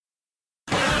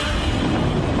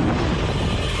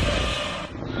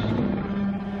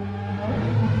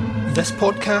This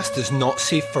podcast is not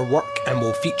safe for work and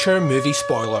will feature movie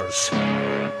spoilers.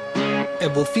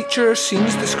 It will feature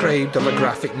scenes described of a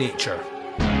graphic nature.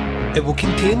 It will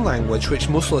contain language which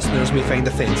most listeners may find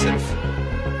offensive.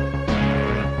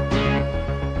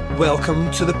 Welcome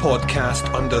to the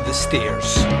podcast Under the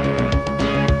Stairs.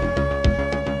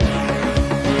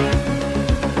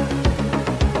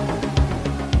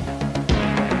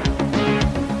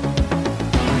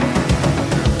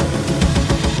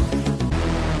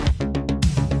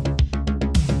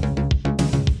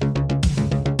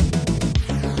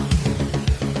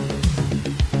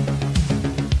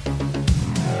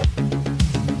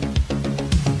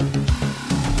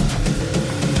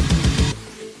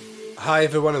 Hi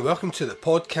everyone and welcome to the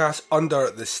podcast Under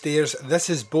the Stairs. This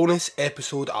is bonus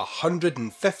episode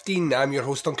 115. I'm your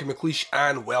host Duncan McLeish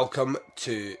and welcome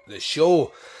to the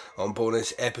show. On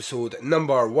bonus episode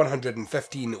number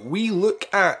 115 we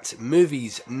look at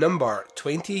movies number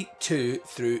 22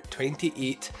 through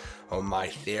 28 on my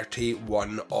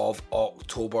 31 of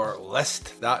October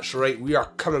list. That's right, we are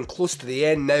coming close to the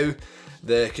end now.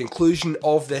 The conclusion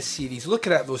of this series,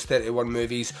 looking at those 31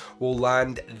 movies, will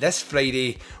land this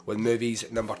Friday with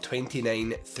movies number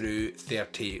 29 through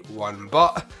 31.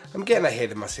 But I'm getting ahead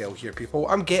of myself here, people.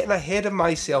 I'm getting ahead of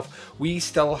myself. We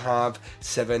still have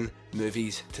 7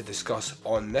 movies to discuss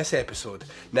on this episode.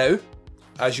 Now,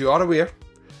 as you are aware,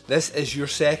 this is your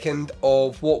second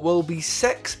of what will be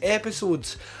 6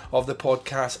 episodes of the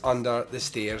podcast Under the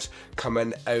Stairs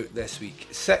coming out this week.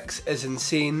 6 is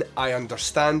insane, I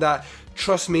understand that.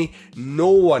 Trust me, no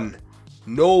one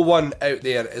out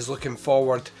there is looking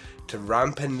forward to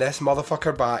ramping this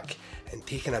motherfucker back and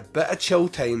taking a bit of chill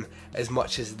time as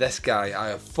much as this guy. I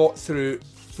have fought through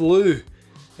flu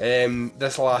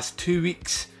this last 2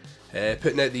 weeks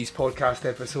putting out these podcast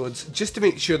episodes just to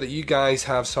make sure that you guys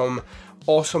have some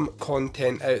awesome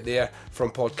content out there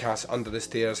from Podcasts Under the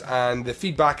Stairs, and the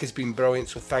feedback has been brilliant,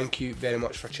 so thank you very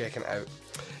much for checking it out.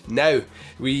 Now,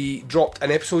 we dropped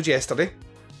an episode yesterday.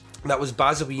 That was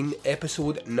Bazoween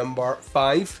episode number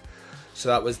 5. So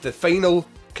that was the final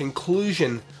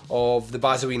conclusion of the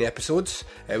Bazoween episodes.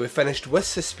 We finished with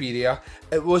Suspiria.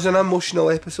 It was an emotional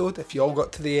episode. If you all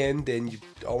got to the end, then you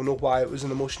all know why it was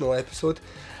an emotional episode.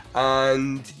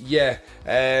 And yeah,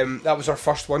 that was our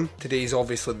first one. Today's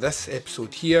obviously this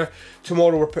episode here.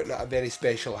 Tomorrow we're putting out a very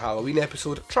special Halloween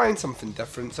episode, trying something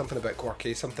different, something a bit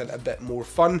quirky, something a bit more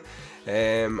fun.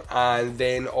 And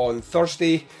then on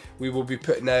Thursday we will be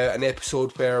putting out an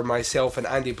episode where myself and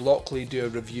Andy Blockley do a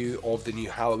review of the new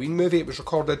Halloween movie. It was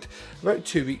recorded about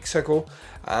 2 weeks ago.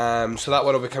 So that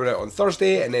one will be coming out on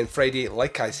Thursday, and then Friday,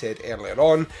 like I said earlier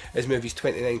on, is movies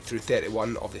 29 through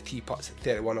 31 of the Teapots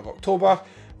 31 of October.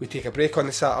 We take a break on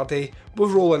the Saturday, we'll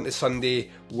roll into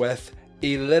Sunday with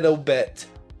a little bit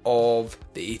of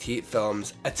the 88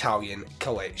 Films Italian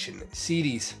Collection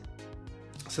series.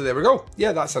 So there we go.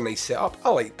 Yeah, that's a nice setup. I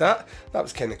like that. That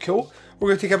was kind of cool. We're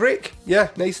going to take a break. Yeah,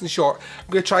 nice and short. I'm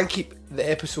going to try and keep the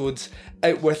episodes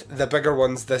out with the bigger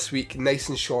ones this week, nice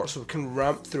and short, so we can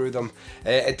ramp through them.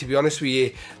 And to be honest with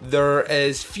you, there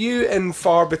is few and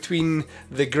far between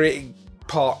the great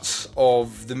parts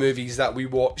of the movies that we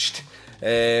watched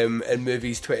in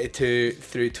movies 22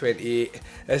 through 28.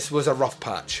 This was a rough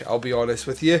patch, I'll be honest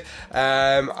with you.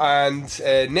 And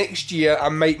next year I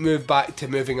might move back to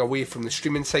moving away from the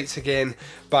streaming sites again,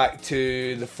 back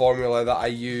to the formula that I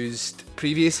used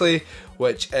previously,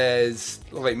 which is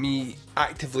like me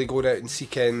actively going out and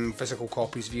seeking physical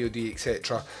copies, VOD,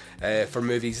 etc. For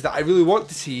movies that I really want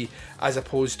to see, as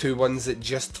opposed to ones that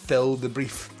just fill the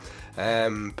brief.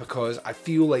 Because I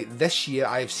feel like this year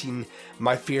I've seen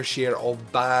my fair share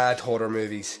of bad horror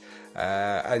movies,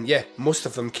 and yeah, most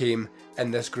of them came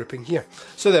in this grouping here.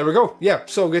 So there we go. Yeah,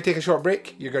 so I'm going to take a short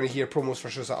break. You're going to hear promos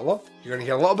for shows that I love, you're going to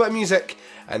hear a little bit of music,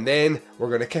 and then we're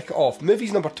going to kick it off.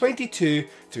 Movies number 22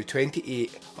 through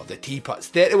 28 of the Teapots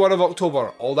 31 of October.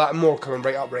 All that and more coming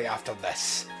right up right after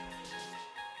this.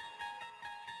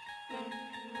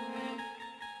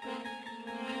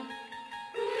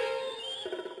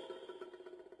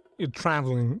 You're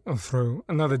traveling through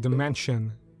another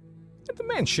dimension. A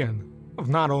dimension of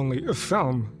not only a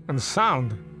film and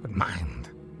sound, but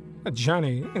mind. A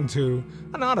journey into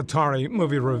an auditory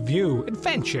movie review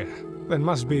adventure that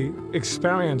must be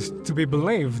experienced to be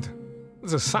believed.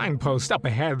 There's a signpost up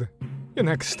ahead. Your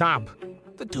next stop,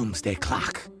 the Doomsday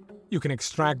Clock. You can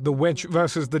extract the Witch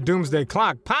vs. the Doomsday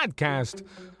Clock podcast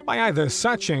by either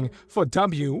searching for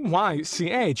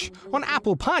WYCH on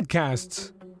Apple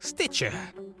Podcasts, Stitcher,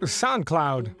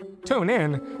 SoundCloud,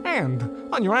 TuneIn, and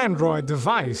on your Android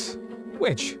device.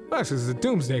 Witch vs. the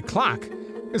Doomsday Clock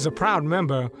is a proud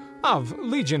member of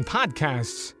Legion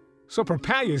Podcasts. So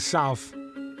prepare yourself.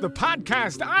 The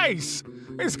podcast ice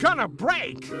is gonna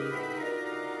break.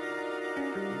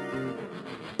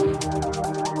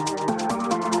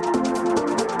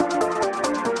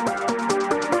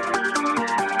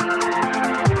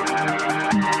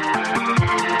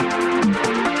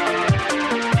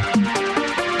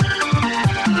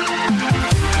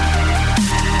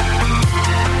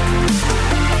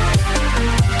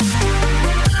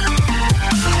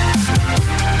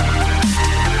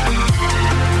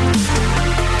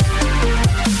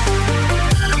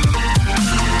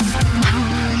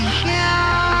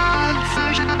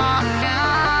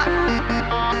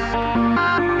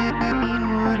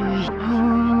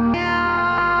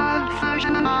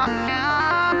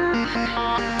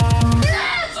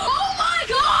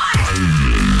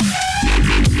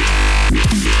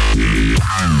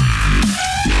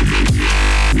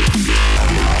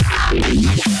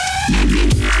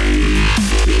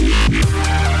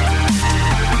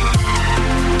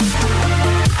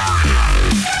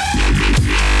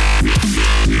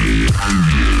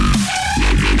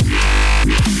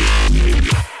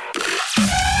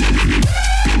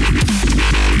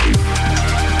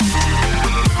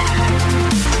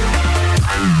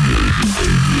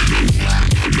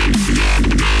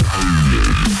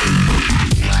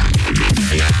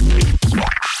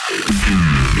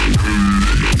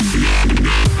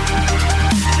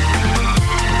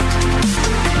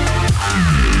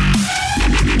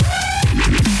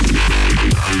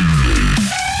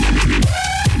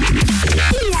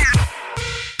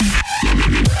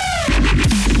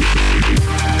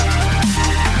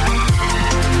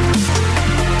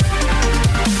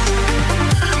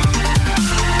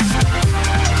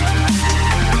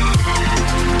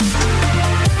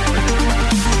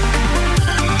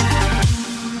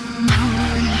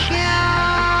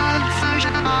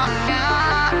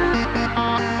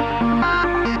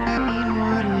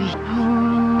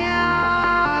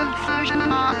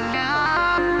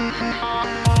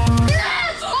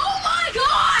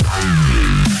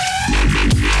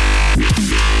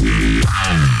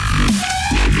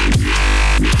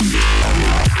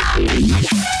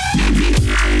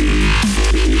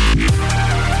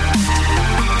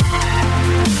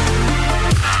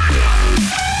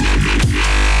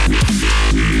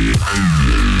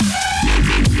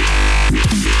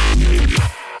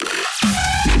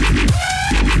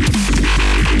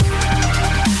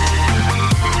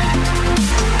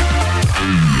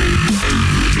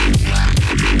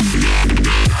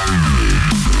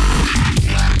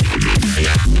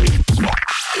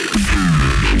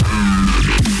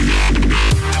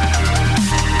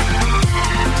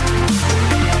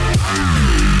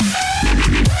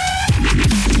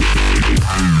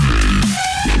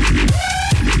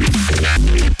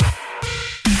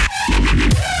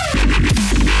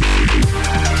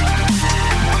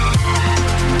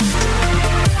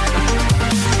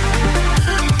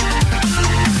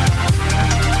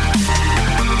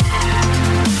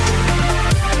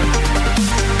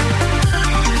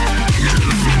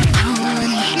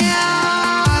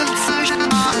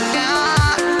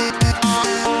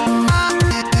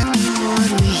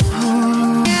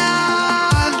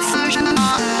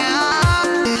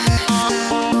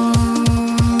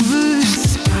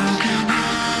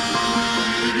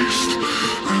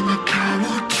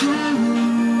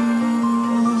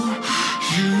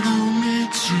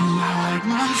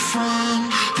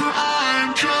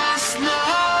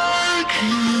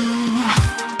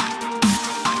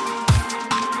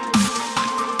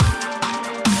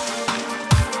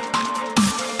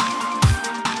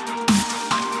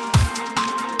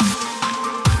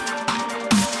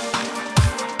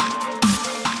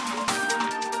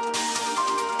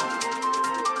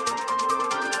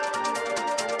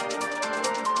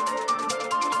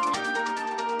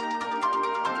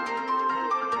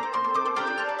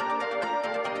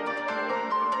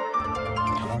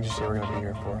 say we're gonna be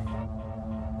here for?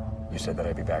 You said that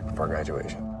I'd be back before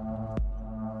graduation.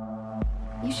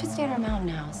 You should stay at our mountain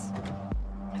house.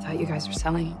 I thought you guys were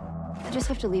selling. I just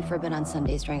have to leave for a bit on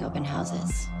Sundays during open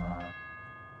houses.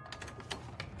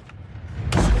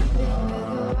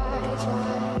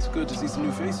 It's good to see some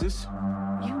new faces.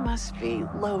 You must be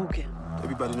Logan.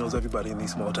 Everybody knows everybody in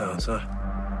these small towns, huh?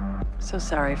 So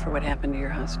sorry for what happened to your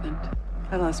husband.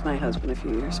 I lost my husband a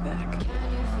few years back.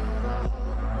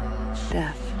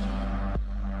 Death.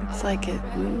 It's like it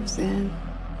moves in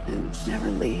and never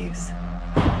leaves.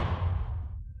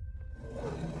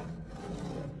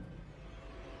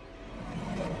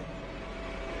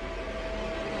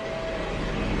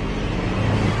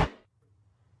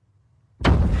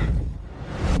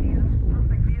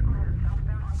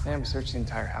 Sam searched the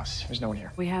entire house. There's no one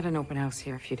here. We had an open house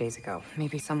here a few days ago.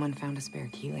 Maybe someone found a spare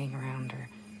key laying around, or...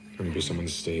 Or maybe someone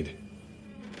stayed.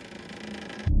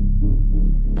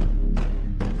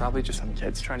 Probably just some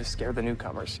kids trying to scare the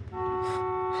newcomers.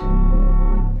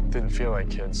 Didn't feel like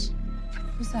kids.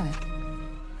 Who's that?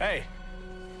 Hey!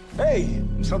 Hey!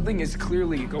 Something is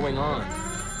clearly going on.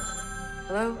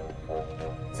 Hello?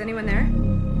 Is anyone there?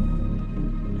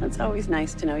 It's always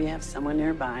nice to know you have someone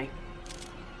nearby.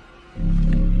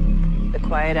 The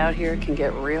quiet out here can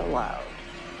get real loud.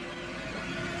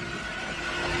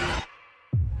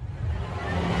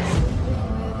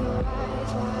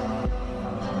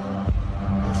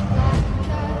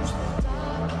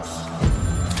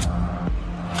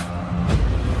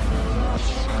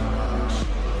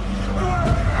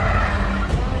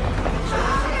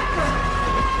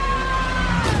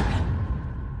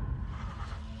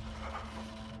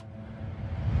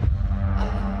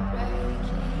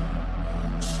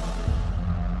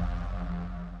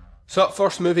 So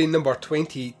first movie, number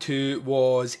 22,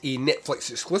 was a Netflix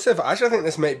exclusive. I actually think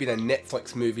this might have been a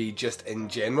Netflix movie just in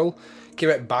general. Came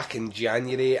out back in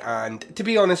January, and to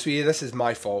be honest with you, this is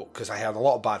my fault because I heard a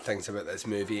lot of bad things about this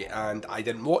movie and I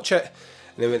didn't watch it.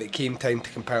 And then when it came time to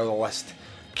compile the list,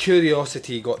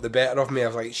 curiosity got the better of me. I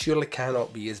was like, surely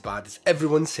cannot be as bad as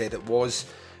everyone said it was.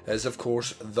 Is of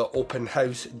course The Open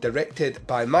House, directed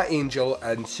by Matt Angel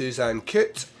and Suzanne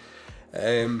Coote.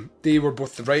 They were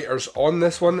both the writers on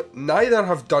this one. Neither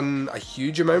have done a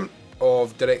huge amount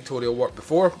of directorial work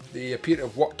before. They appear to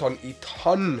have worked on a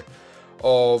ton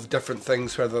of different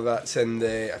things, whether that's in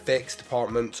the effects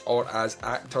department or as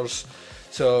actors.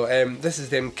 So this is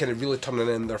them kind of really turning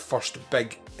in their first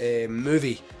big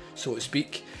movie, so to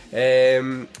speak.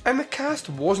 And the cast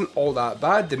wasn't all that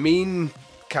bad. The main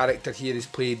character here is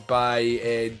played by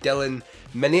Dylan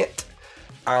Minnette,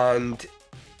 and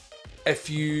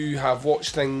if you have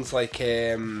watched things like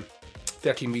 13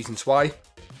 Reasons Why,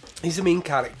 he's the main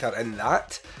character in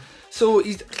that. So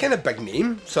he's kind of big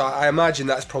name, so I imagine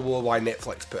that's probably why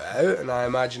Netflix put it out, and I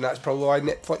imagine that's probably why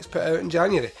Netflix put it out in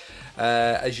January,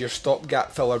 as your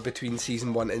stopgap filler between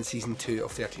Season 1 and Season 2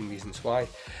 of 13 Reasons Why.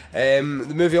 The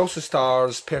movie also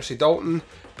stars Percy Dalton,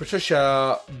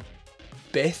 Patricia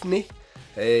Bethany,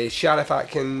 Sheriff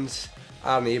Atkins,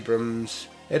 Aaron Abrams,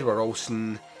 Edward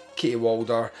Olsen, Katie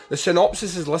Walder. The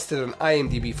synopsis is listed on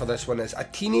IMDb for this one as a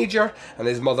teenager and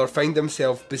his mother find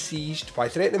themselves besieged by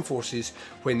threatening forces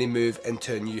when they move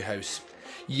into a new house.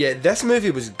 Yeah, this movie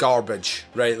was garbage,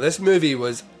 right? This movie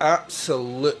was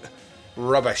absolute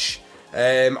rubbish.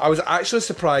 I was actually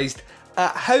surprised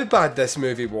at how bad this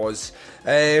movie was.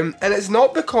 And it's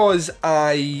not because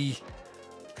I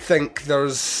think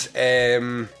there's...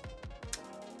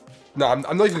 No, I'm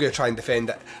not even going to try and defend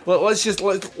it. Let's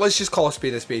just call a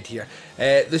spade here.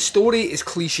 The story is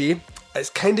cliche. It's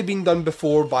kind of been done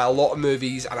before by a lot of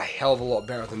movies, and a hell of a lot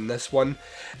better than this one.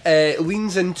 It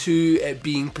leans into it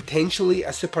being potentially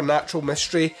a supernatural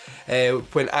mystery,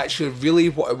 when actually really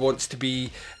what it wants to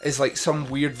be is like some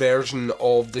weird version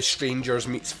of The Strangers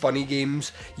meets Funny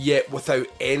Games, yet without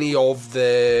any of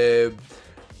the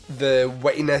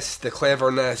wittiness, the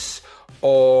cleverness,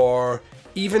 or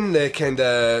even the kind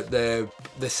of the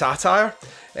satire.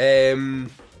 The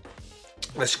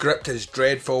script is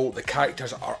dreadful, the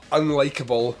characters are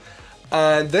unlikable,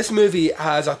 and this movie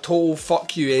has a total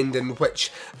fuck you ending,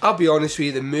 which, I'll be honest with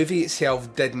you, the movie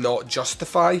itself did not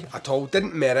justify at all,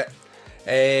 didn't merit.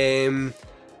 There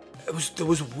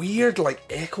was weird like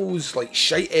echoes, like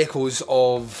shite echoes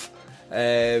of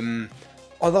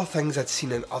other things I'd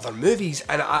seen in other movies,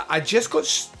 and I just got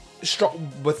struck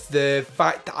with the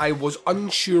fact that I was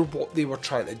unsure what they were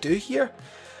trying to do here.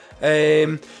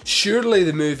 Surely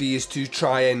the movie is to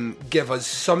try and give us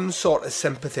some sort of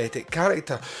sympathetic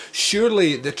character.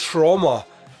 Surely the trauma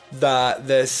that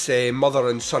this mother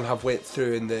and son have went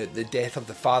through in the death of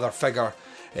the father figure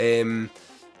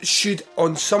should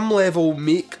on some level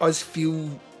make us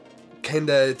feel kind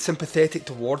of sympathetic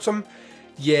towards him.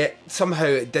 Yet somehow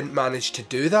it didn't manage to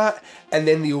do that, and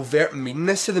then the overt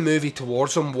meanness of the movie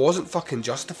towards him wasn't fucking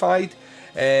justified.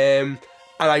 And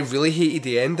I really hated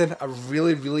the ending. I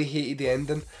really hated the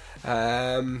ending.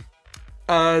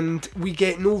 And we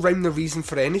get no rhyme or reason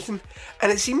for anything.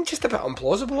 And it seemed just a bit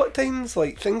implausible at times.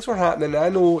 Like, things were happening. I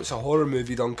know it's a horror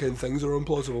movie, Duncan. Things are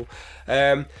implausible.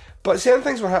 But certain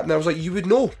things were happening. I was like, you would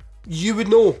know. You would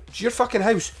know. It's your fucking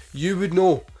house. You would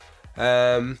know.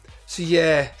 So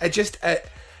yeah,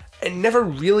 it never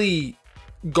really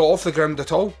got off the ground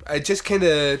at all. It just kind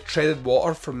of treaded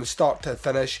water from the start to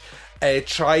finish. It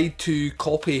tried to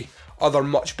copy other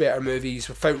much better movies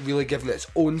without really giving its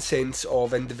own sense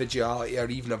of individuality or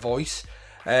even a voice.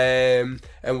 and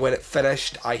when it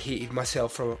finished, I hated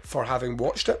myself for having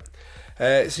watched it.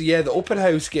 So yeah, The Open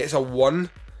House gets a 1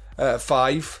 out of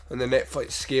 5 on the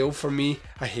Netflix scale for me.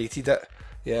 I hated it.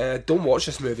 Yeah, don't watch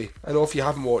this movie. I know if you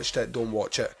haven't watched it, don't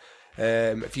watch it.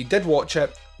 If you did watch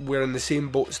it, we're in the same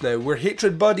boats now. We're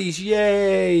hatred buddies,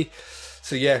 yay!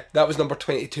 So yeah, that was number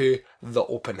 22, The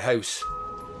Open House.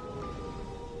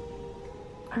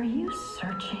 Are you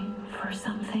searching for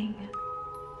something?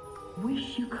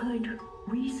 Wish you could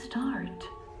restart.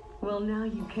 Well, now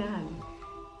you can.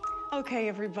 Okay,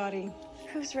 everybody.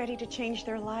 Who's ready to change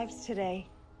their lives today?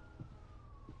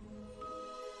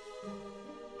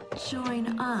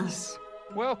 Join us.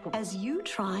 Welcome. As you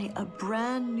try a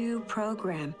brand new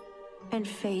program and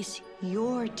face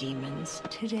your demons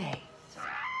today.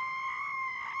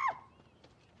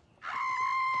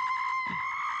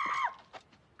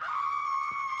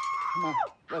 Come on,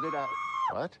 let it out.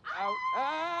 What?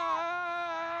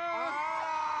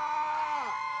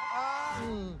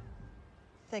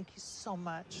 Thank you so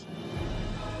much.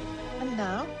 And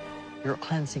now, your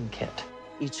cleansing kit.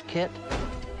 Each kit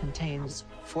contains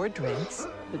 4 drinks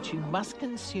that you must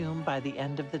consume by the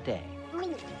end of the day.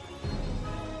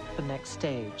 The next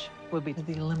stage will be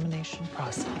the elimination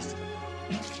process.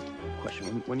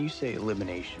 Question, when you say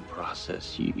elimination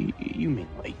process, you mean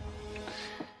like...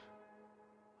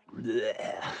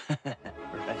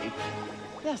 right?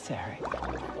 Yes, Harry.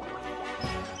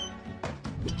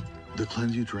 The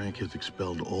cleanse you drank has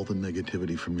expelled all the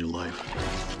negativity from your life.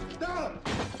 Stop!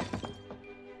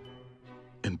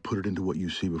 And put it into what you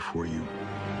see before you.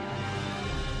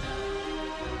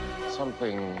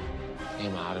 Something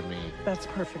came out of me. That's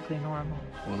perfectly normal.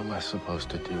 What am I supposed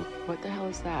to do? What the hell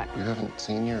is that? You haven't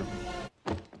seen your...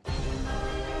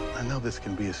 I know this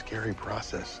can be a scary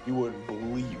process. You wouldn't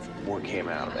believe what came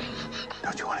out of it.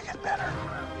 Don't you want to get better?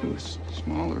 It was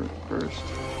smaller at first.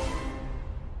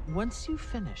 Once you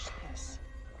finish this,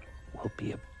 will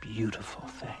be a beautiful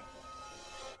thing.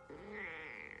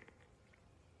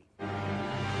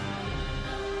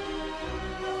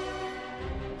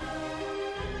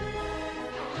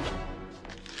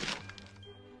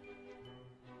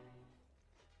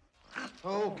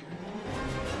 Okay.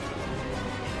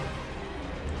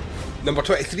 Number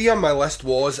 23 on my list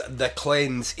was The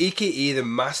Cleanse, aka The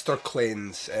Master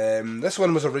Cleanse. This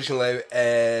one was originally out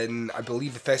in, I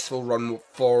believe the festival run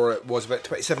for it was about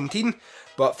 2017,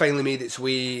 but finally made its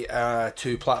way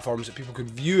to platforms that people could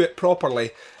view it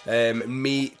properly in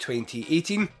May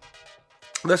 2018.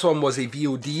 This one was a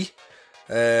VOD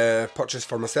purchase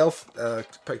for myself,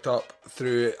 picked up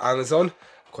through Amazon.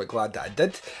 Quite glad that I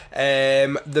did.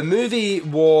 The movie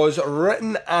was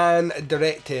written and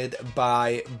directed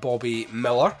by Bobby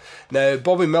Miller. Now,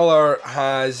 Bobby Miller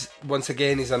has, once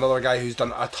again, he's another guy who's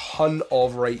done a ton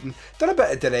of writing, done a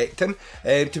bit of directing.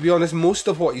 To be honest, most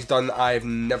of what he's done I've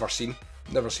never seen.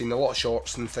 Never seen a lot of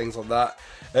shorts and things like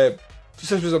that.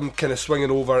 Just as I'm kind of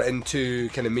swinging over into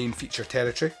kind of main feature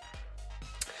territory.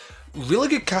 Really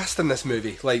good cast in this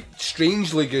movie, like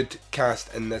strangely good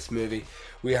cast in this movie.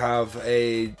 We have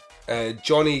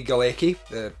Johnny Galecki,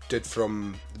 the dude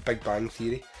from The Big Bang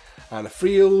Theory, Anna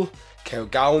Friel, Kyle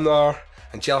Gallner,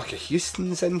 Angelica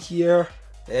Houston's in here.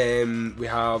 We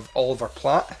have Oliver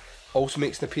Platt, also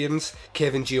makes an appearance.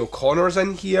 Kevin J. O'Connor's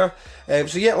in here.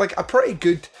 So yeah, like a pretty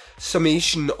good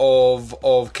summation of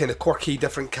kind of quirky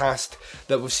different cast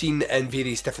that we've seen in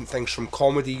various different things, from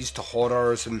comedies to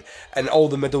horrors and all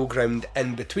the middle ground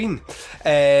in between.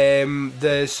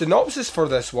 The synopsis for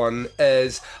this one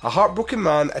is: a heartbroken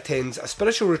man attends a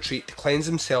spiritual retreat to cleanse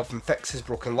himself and fix his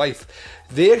broken life.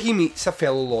 There he meets a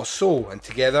fellow lost soul, and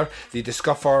together they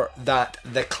discover that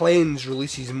the cleanse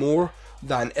releases more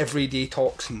than everyday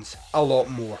toxins, a lot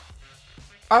more.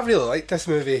 I really liked this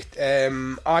movie.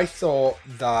 I thought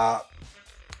that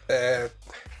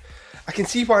I can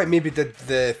see why it maybe did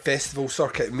the festival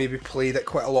circuit, maybe played at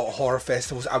quite a lot of horror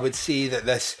festivals. I would say that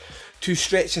this, to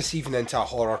stretch this even into a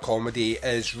horror comedy,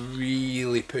 is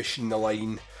really pushing the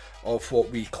line of what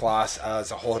we class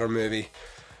as a horror movie.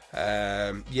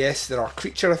 Yes, there are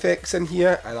creature effects in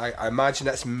here, and I imagine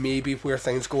that's maybe where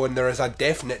things go, and there is a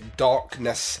definite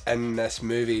darkness in this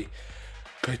movie,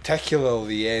 particularly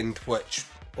the end, which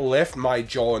left my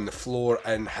jaw on the floor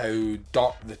in how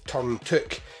dark the turn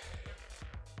took.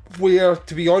 Where,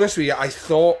 to be honest with you, I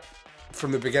thought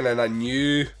from the beginning let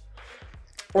me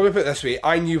put it this way,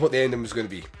 I knew what the ending was going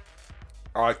to be.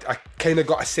 I kind of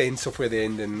got a sense of where the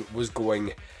ending was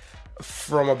going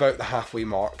from about the halfway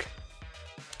mark.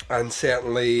 And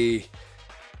certainly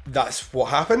that's what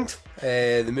happened.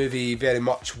 The movie very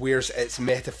much wears its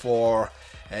metaphor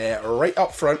right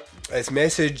up front. Its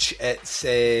message, its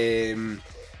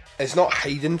it's not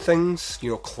hiding things,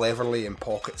 you know, cleverly in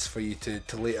pockets for you to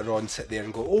later on sit there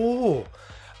and go, oh,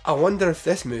 I wonder if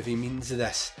this movie means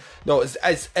this. No,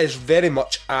 it's very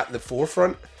much at the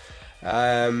forefront.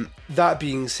 That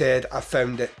being said, I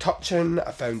found it touching,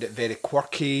 I found it very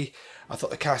quirky, I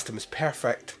thought the casting was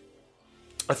perfect.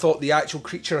 I thought the actual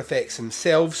creature effects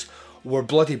themselves were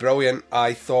bloody brilliant.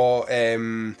 I thought,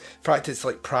 in fact, it's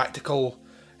like practical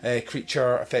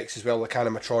creature effects as well, like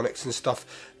animatronics and stuff,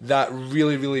 that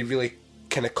really, really, really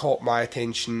kind of caught my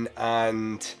attention,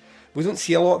 and we don't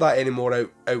see a lot of that anymore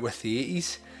out with the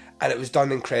 80s, and it was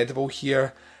done incredible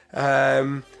here.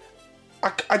 I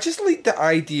just like the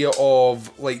idea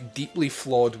of like deeply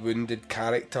flawed, wounded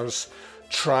characters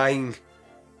trying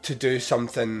to do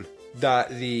something that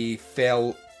they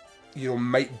felt, you know,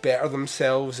 might better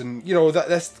themselves. And you know, that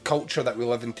this culture that we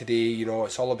live in today, you know,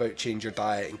 it's all about change your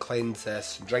diet and cleanse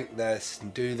this and drink this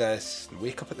and do this and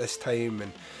wake up at this time.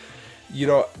 And you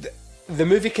know, the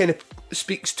movie kind of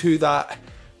speaks to that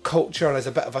culture as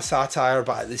a bit of a satire,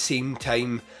 but at the same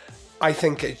time, I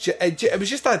think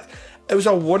it was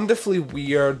a wonderfully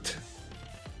weird,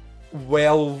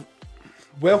 well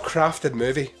crafted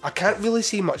movie. I can't really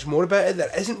say much more about it. There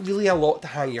isn't really a lot to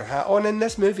hang your hat on in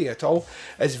this movie at all.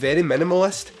 It's very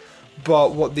minimalist,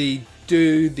 but what they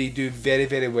do very,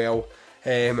 very well.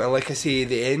 And like I say,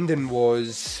 the ending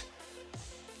was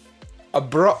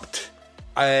abrupt,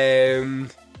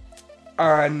 and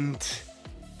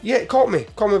yeah, it caught me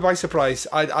by surprise.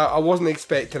 I wasn't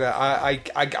expecting it. I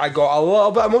got a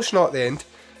little bit emotional at the end.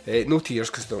 No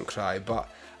tears because I don't cry, but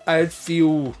I'd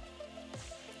feel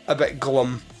a bit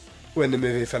glum when the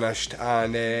movie finished,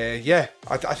 and yeah,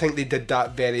 I think they did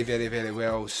that very, very, very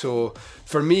well. So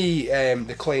for me,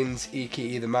 The Cleanse,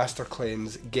 aka The Master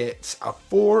Cleanse, gets a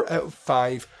 4 out of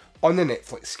 5 on the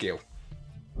Netflix scale.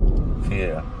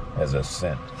 Fear has a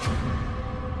scent.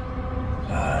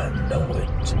 I know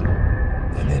it,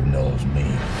 and it knows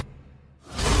me.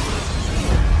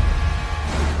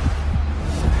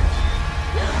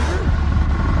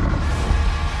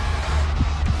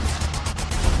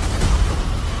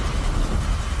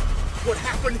 What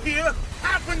happened here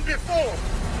happened before!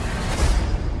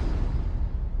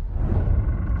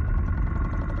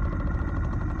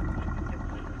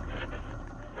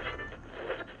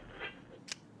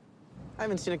 I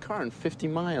haven't seen a car in 50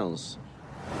 miles.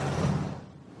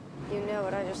 You know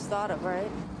what I just thought of, right?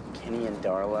 Kenny and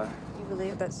Darla. You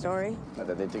believe that story? That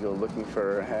they had to go looking for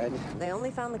her head? They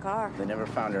only found the car. They never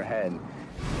found her head.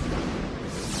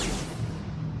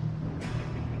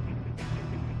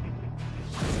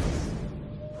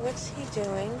 What's he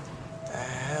doing? The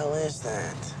hell is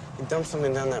that? He dumped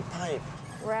something down that pipe.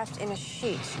 Wrapped in a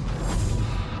sheet.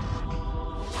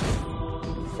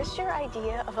 Is this your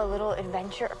idea of a little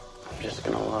adventure? I'm just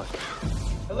gonna look.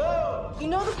 Hello? You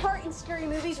know the part in scary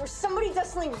movies where somebody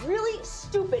does something really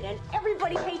stupid and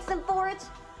everybody hates them for it?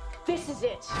 This is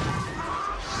it.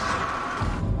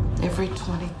 Every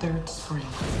 23rd spring,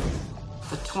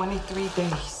 for 23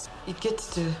 days, it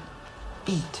gets to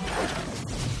eat.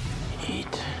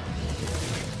 Eat.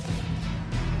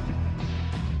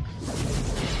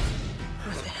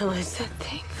 What the hell is that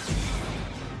thing?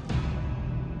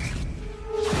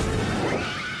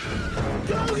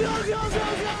 Go, go, go, go,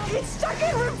 go! It's stuck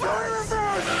in reverse!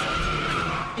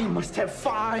 He must have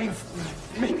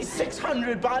 5, maybe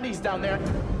 600 bodies down there.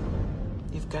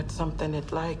 You've got something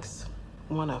it likes,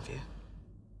 one of you.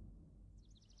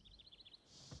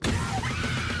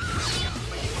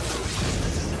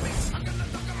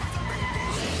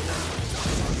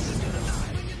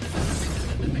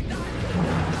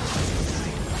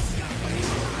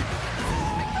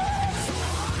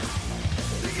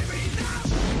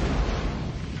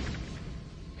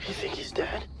 You think he's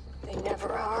dead? They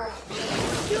never are.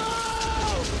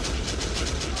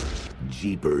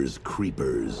 Jeepers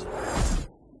Creepers.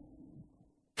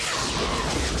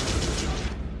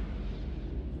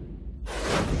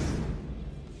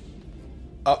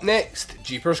 Up next,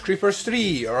 Jeepers Creepers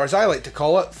 3, or as I like to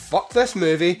call it, fuck this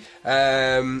movie.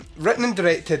 Written and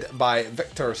directed by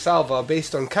Victor Salva,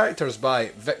 based on characters by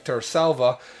Victor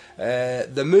Salva.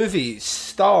 The movie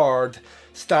starred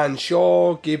Stan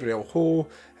Shaw, Gabriel Ho,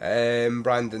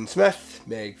 Brandon Smith,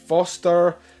 Meg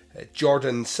Foster,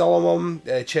 Jordan Solomon,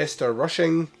 Chester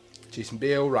Rushing, Jason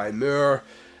Bale, Ryan Moore,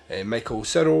 Michael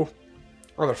Cyril.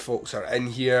 Other folks are in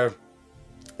here.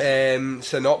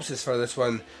 Synopsis for this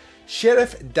one.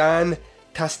 Sheriff Dan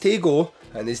Tastego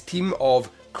and his team of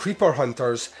creeper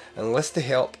hunters enlist the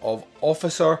help of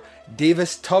Officer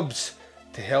Davis Tubbs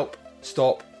to help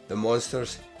stop the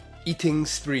monster's eating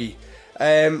spree.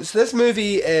 So this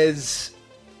movie is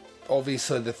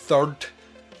obviously the third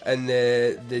in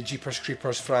the Jeepers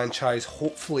Creepers franchise,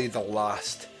 hopefully the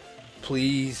last.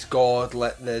 Please, God,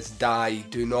 let this die.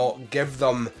 Do not give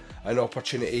them an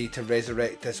opportunity to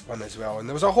resurrect this one as well. And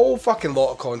there was a whole fucking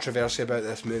lot of controversy about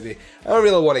this movie. I don't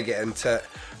really want to get into it.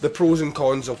 The pros and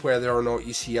cons of whether or not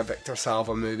you see a Victor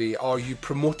Salva movie. Are you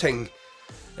promoting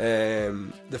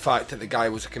the fact that the guy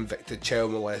was a convicted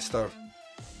child molester?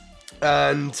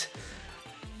 And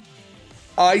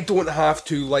I don't have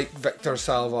to like Victor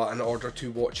Salva in order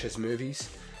to watch his movies.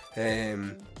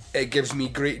 It gives me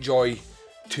great joy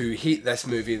to hate this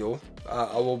movie though.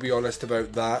 I will be honest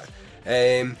about that.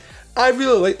 I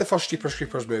really liked the first Jeepers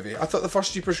Creepers movie. I thought the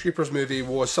first Jeepers Creepers movie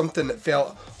was something that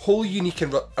felt wholly unique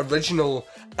and original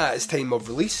at its time of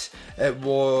release. It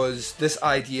was this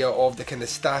idea of the kind of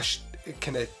slash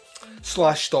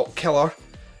stop killer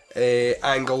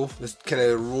angle, this kind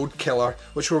of road killer,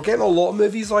 which we were getting a lot of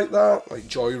movies like that, like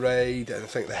Joyride, and I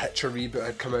think the Hitcher reboot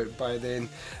had come out by then.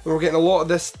 We were getting a lot of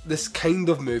this kind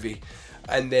of movie,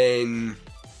 and then,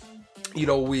 you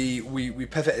know, we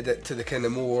pivoted it to the kind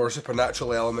of more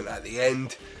supernatural element at the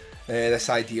end, this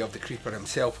idea of the creeper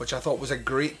himself, which I thought was a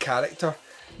great character.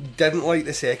 Didn't like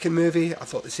the second movie. I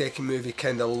thought the second movie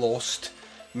kind of lost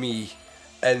me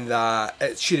in that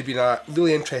it should have been a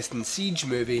really interesting siege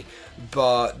movie,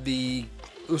 but there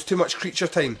was too much creature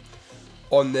time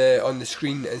on the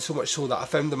screen, and so much so that I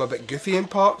found them a bit goofy in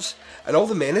parts, and all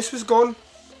the menace was gone,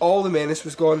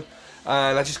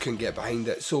 and I just couldn't get behind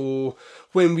it. So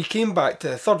when we came back to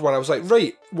the third one, I was like,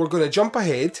 right, we're going to jump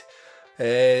ahead.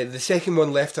 The second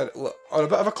one left on a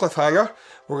bit of a cliffhanger.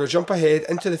 We're going to jump ahead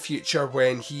into the future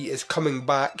when he is coming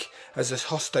back as this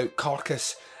hussed out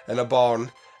carcass in a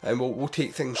barn, and we'll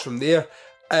take things from there.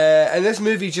 And this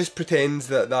movie just pretends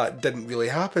that didn't really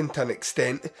happen to an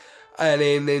extent, and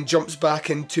then jumps back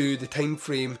into the time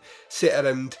frame set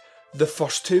around the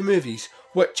first two movies,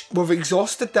 which we've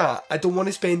exhausted that. I don't want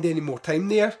to spend any more time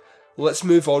there. Let's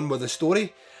move on with the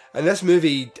story. And this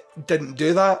movie didn't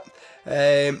do that.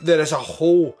 There is a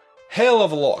whole hell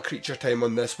of a lot of creature time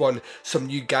on this one. Some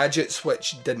new gadgets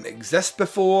which didn't exist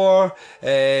before.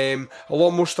 A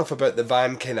lot more stuff about the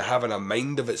van kind of having a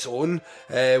mind of its own,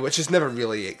 which is never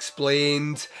really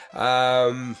explained.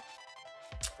 A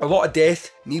lot of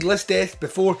death, needless death.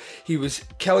 Before, he was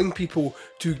killing people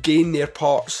to gain their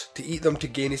parts, to eat them, to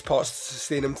gain his parts, to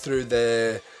sustain him through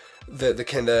the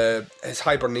kind of his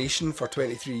hibernation for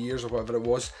 23 years or whatever it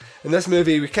was. In this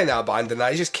movie, we kind of abandoned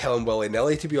that. He's just killing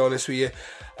willy-nilly, to be honest with you.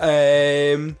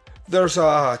 There's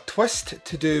a twist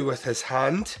to do with his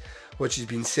hand, which has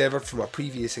been severed from a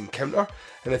previous encounter,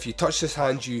 and if you touch this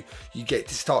hand, you get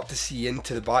to start to see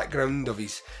into the background of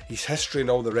his history and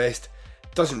all the rest.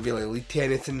 Doesn't really lead to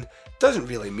anything, doesn't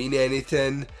really mean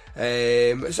anything.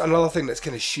 It's another thing that's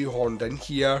kind of shoehorned in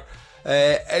here.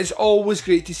 It's always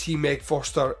great to see Meg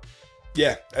Foster.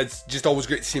 Yeah, it's just always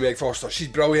great to see Meg Foster. She's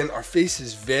brilliant. Her face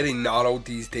is very narrowed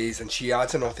these days, and she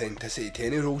adds an authenticity to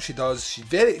any role she does.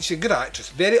 She's a good actress,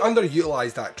 very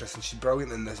underutilised actress, and she's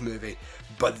brilliant in this movie.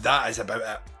 But that is about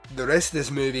it. The rest of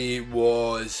this movie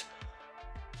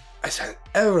it's an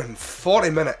hour and 40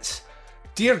 minutes.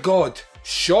 Dear God,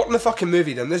 shorten the fucking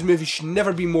movie then. This movie should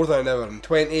never be more than an hour and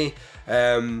 20.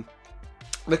 The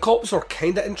cops are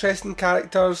kind of interesting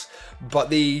characters, but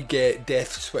they get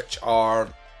deaths which are,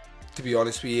 to be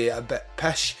honest with you, a bit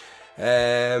pish.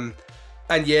 And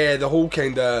yeah, the whole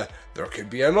kind of, there could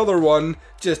be another one,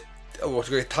 just, we're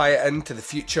going to tie it into the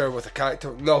future with a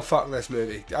character. No, fuck this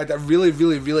movie. I really,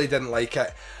 really, really didn't like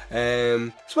it.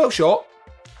 It's well shot,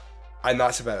 and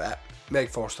that's about it. Meg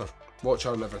Foster, watch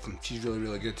her and everything. She's really,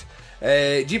 really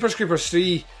good. Jeepers Creepers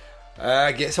 3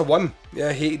 gets a 1. Yeah,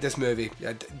 I hated this movie.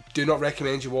 I do not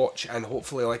recommend you watch, and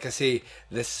hopefully, like I say,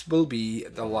 this will be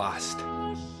the last.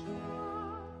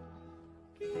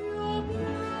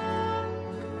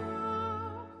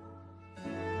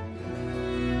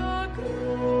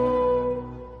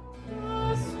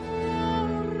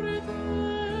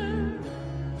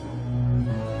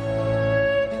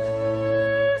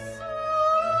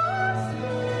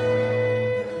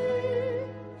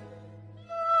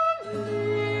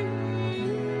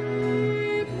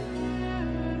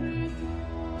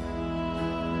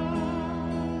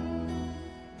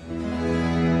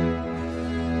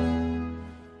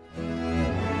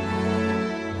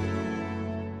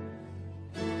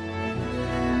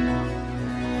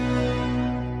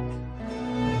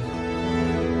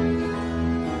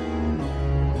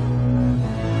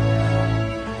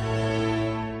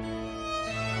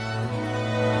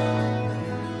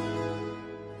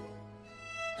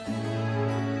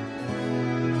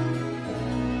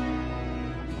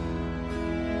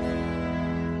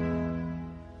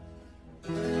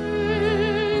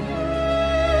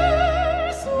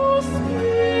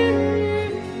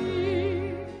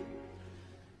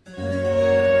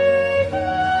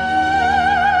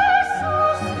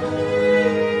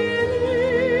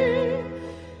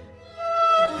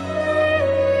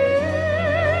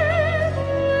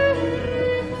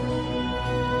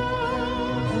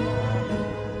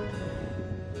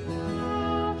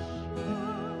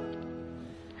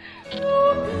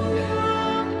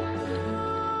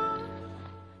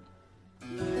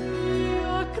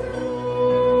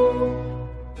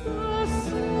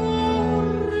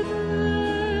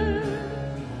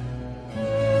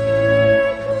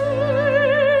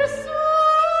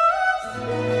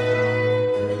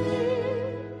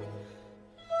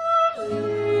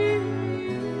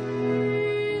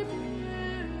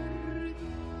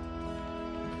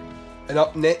 And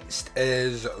up next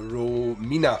is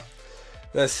Romina.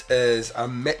 This is a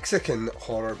Mexican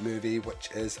horror movie which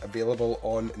is available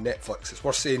on Netflix. It's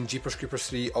worth saying Jeepers Creepers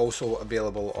 3 also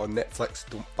available on Netflix.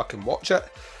 Don't fucking watch it.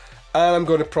 And I'm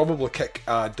going to probably kick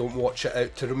Don't Watch It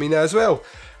out to Romina as well.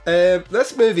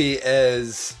 This movie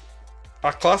is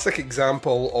a classic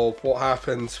example of what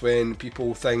happens when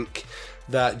people think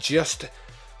that just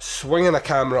swinging a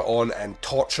camera on and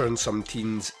torturing some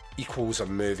teens equals a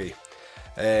movie.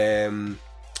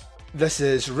 This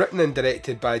is written and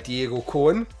directed by Diego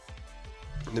Cohen.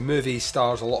 The movie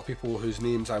stars a lot of people whose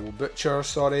names I will butcher,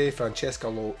 Francesca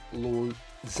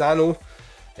Lozano,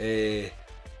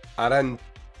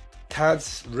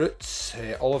 Arantes Roots,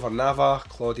 Oliver Nava,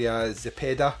 Claudia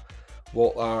Zepeda,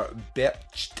 Walter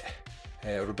Bercht,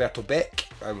 Roberto Beck,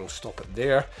 and we'll stop it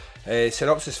there.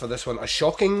 Synopsis for this one: a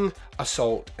shocking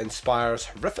assault inspires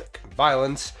horrific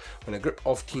violence when a group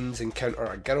of teens encounter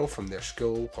a girl from their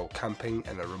school while camping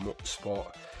in a remote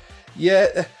spot.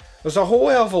 Yeah, there's a whole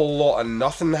hell of a lot of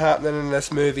nothing happening in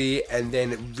this movie, and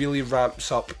then it really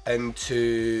ramps up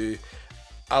into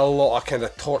a lot of kind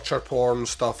of torture porn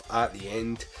stuff at the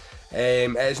end.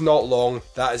 It's not long.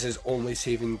 That is his only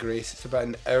saving grace. It's about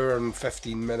an hour and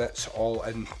 15 minutes all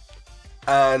in.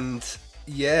 And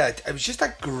yeah, it was just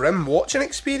a grim watching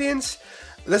experience.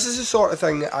 This is the sort of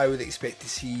thing I would expect to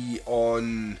see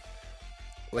on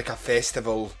like a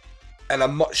festival in a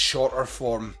much shorter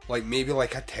form, like maybe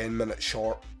like a 10-minute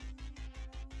short.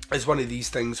 It's one of these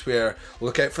things where,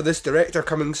 look out for this director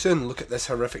coming soon, look at this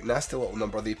horrific nasty little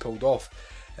number they pulled off.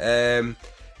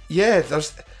 Yeah,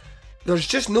 there's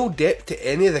just no depth to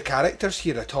any of the characters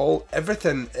here at all.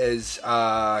 Everything is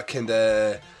kind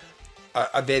of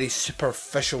a very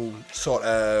superficial sort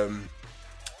of...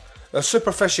 There's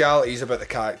superficialities about the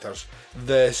characters.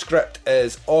 The script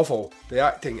is awful. The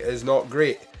acting is not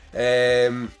great.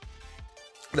 The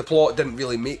plot didn't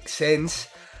really make sense.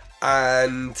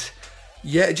 And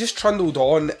yeah, it just trundled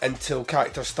on until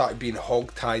characters started being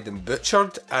hog-tied and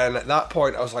butchered. And at that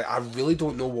point I was like, I really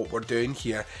don't know what we're doing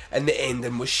here. And the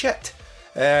ending was shit.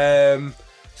 So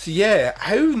yeah,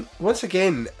 once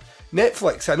again...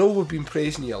 Netflix, I know we've been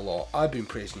praising you a lot. I've been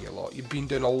praising you a lot. You've been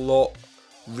doing a lot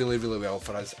really, really well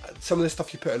for us. Some of the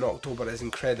stuff you put in October is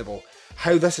incredible.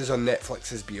 How this is on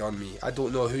Netflix is beyond me. I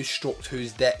don't know who stroked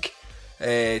whose dick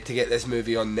to get this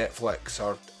movie on Netflix,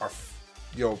 or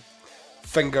you know,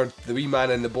 fingered the wee man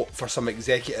in the boat for some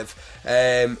executive.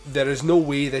 There is no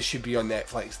way this should be on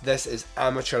Netflix. This is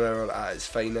amateur hour at its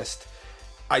finest.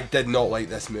 I did not like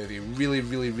this movie. Really,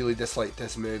 really, really disliked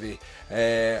this movie.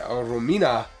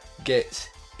 Romina gets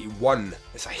a 1.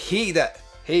 I hated it.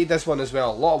 Hated this one as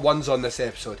well. A lot of 1s on this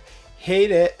episode.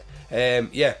 Hate it.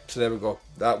 Yeah, so there we go.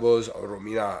 That was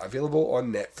Romina, available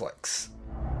on Netflix.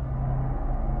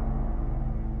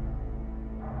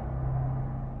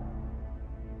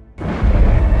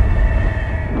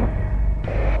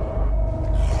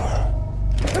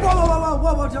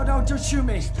 Whoa, don't shoot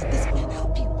me. Let this man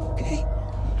help you, okay?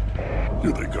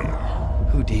 Here they come.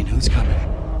 Who, Dean? Who's coming?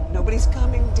 Nobody's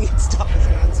coming. Dean, stop this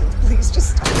nonsense. Please,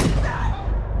 just stop that.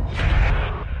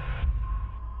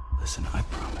 Listen, I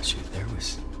promise you, there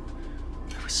was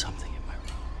something in my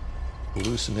room.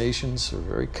 Hallucinations are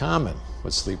very common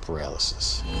with sleep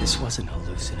paralysis. This wasn't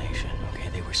hallucination, okay?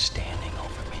 They were standing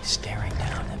over me, staring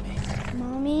down at me.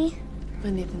 Mommy? Come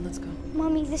on, Nathan, let's go.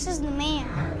 Mommy, this is the man.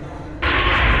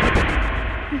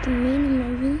 The man in my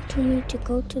room told me to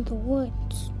go to the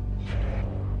woods.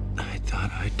 I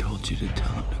thought I told you to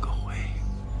tell him to go away.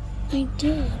 I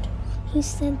did. He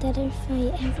said that if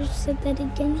I ever said that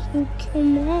again, he would kill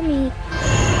Mommy.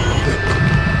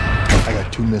 I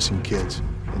got 2 missing kids,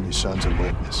 and your son's a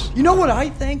witness. You know what I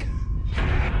think?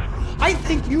 I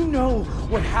think you know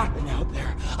what happened out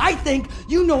there. I think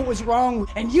you know what was wrong,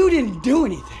 and you didn't do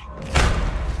anything.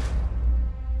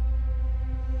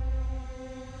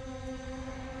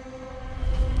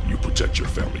 You protect your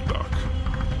family, Doc.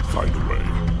 Find a way,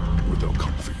 or they'll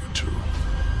come for you too.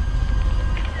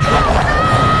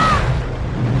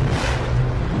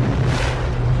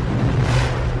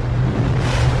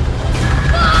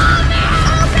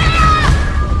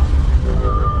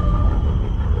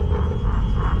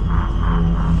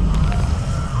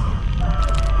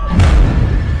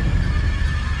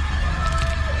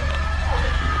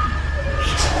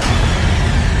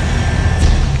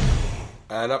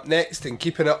 And up next, and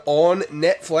keeping it on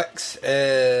Netflix,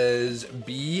 is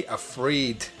Be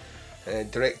Afraid,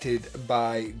 directed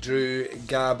by Drew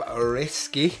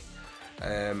Gabreski.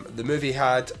 The movie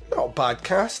had not a bad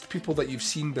cast, people that you've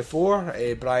seen before: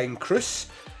 Brian Cruz,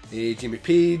 Jamie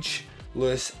Page,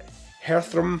 Lewis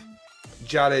Herthram,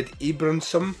 Jared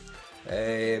Abramson,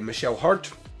 Michelle Hurd,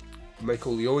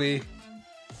 Michael Leone,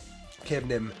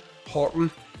 Kevin M.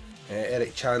 Horton,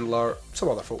 Eric Chandler, some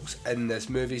other folks in this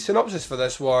movie. Synopsis for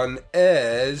this one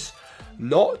is: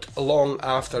 not long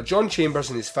after John Chambers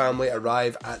and his family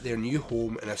arrive at their new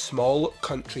home in a small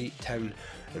country town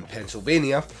in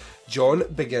Pennsylvania, John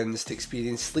begins to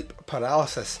experience sleep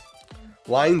paralysis.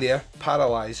 Lying there,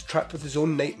 paralysed, trapped with his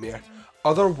own nightmare,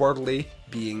 otherworldly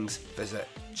beings visit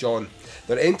John.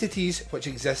 They're entities which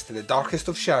exist in the darkest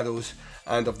of shadows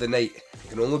and of the night, and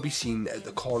can only be seen at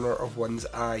the corner of one's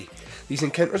eye. These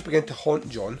encounters begin to haunt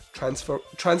John,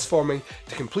 transforming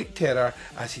to complete terror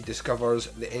as he discovers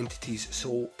the entity's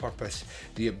sole purpose: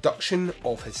 the abduction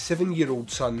of his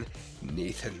 7-year-old son,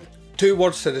 Nathan. 2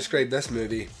 words to describe this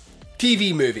movie: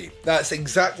 TV movie. That's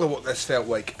exactly what this felt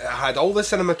like. It had all the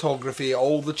cinematography,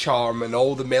 all the charm, and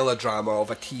all the melodrama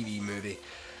of a TV movie.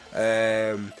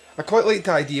 I quite liked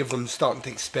the idea of them starting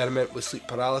to experiment with sleep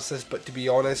paralysis, but to be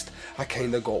honest, I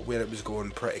kind of got where it was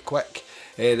going pretty quick.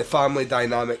 The family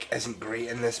dynamic isn't great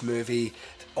in this movie.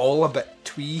 It's all a bit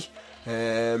twee,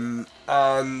 and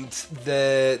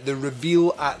the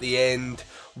reveal at the end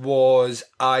was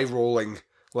eye-rolling,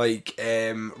 like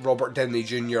Robert Downey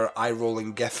Jr.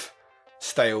 eye-rolling gif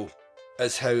style,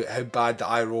 is how bad the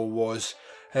eye roll was.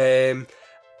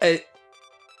 It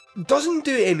doesn't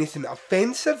do anything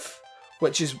offensive,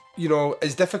 which is,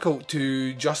 is difficult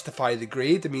to justify the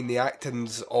grade. I mean, the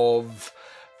acting's of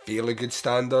fairly good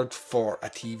standard for a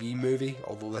TV movie,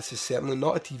 although this is certainly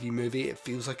not a TV movie. It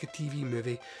feels like a TV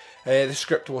movie. The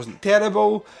script wasn't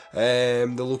terrible.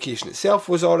 The location itself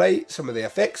was alright. Some of the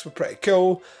effects were pretty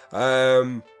cool.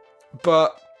 But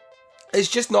it's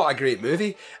just not a great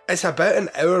movie. It's about an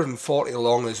hour and 40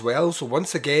 long as well, so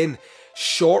once again,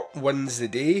 short wins the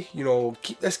day.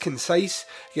 Keep this concise.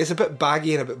 It gets a bit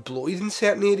baggy and a bit bloated in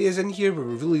certain areas in here, where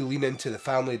we really lean into the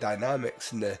family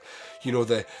dynamics and the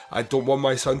I don't want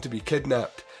my son to be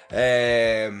kidnapped,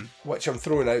 which I'm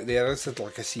throwing out there. It's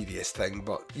like a serious thing,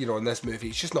 but in this movie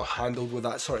it's just not handled with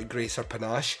that sort of grace or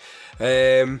panache.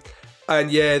 And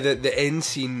yeah, the end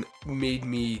scene made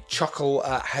me chuckle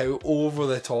at how over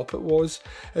the top it was.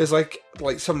 It was like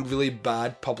some really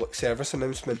bad public service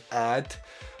announcement ad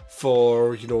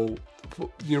for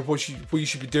what you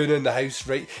should be doing in the house,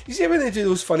 right? You see when they do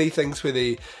those funny things where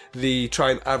they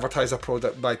try and advertise a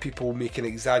product by people making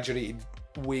exaggerated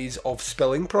ways of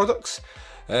spilling products.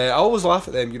 I always laugh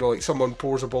at them, like someone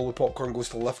pours a bowl of popcorn, goes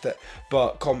to lift it,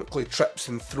 but comically trips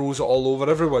and throws it all over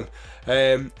everyone.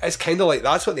 It's kind of like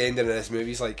that's what the ending of this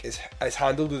movie is like. It's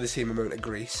handled with the same amount of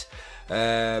grace.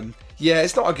 Yeah,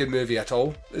 it's not a good movie at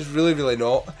all. It's really, really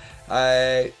not.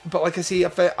 But like I say,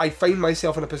 I find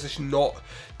myself in a position not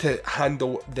to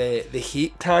handle the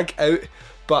hate tag out,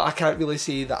 but I can't really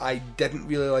say that I didn't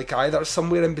really like either.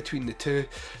 Somewhere in between the two.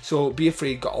 So Be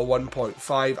Afraid got a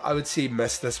 1.5. I would say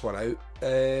miss this one out.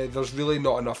 There's really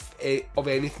not enough of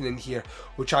anything in here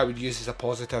which I would use as a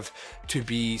positive to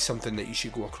be something that you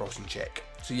should go across and check.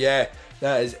 So yeah,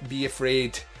 that is Be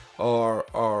Afraid or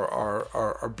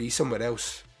be somewhere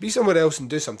else. Be somewhere else and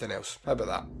do something else. How about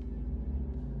that?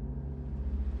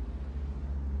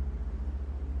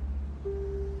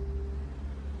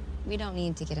 We don't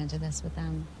need to get into this with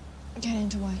them. Get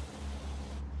into what?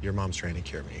 Your mom's trying to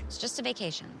cure me. It's just a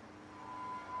vacation.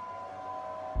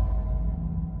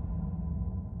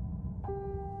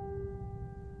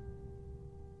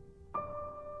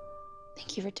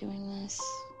 Thank you for doing this.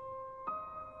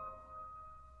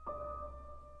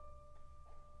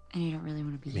 And you don't really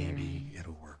want to be here. Maybe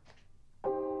it'll work.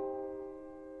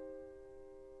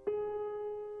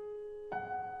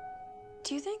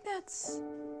 Do you think that's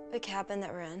the cabin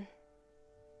that we're in?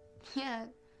 Yeah,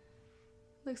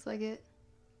 looks like it.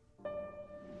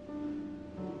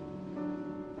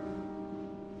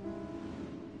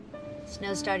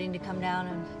 Snow's starting to come down,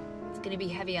 and it's gonna be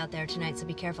heavy out there tonight, so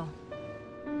be careful.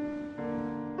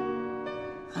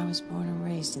 I was born and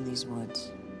raised in these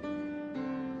woods.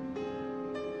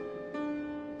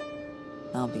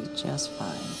 I'll be just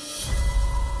fine.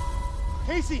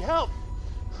 Casey, help!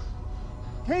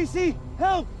 Casey,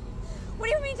 help! What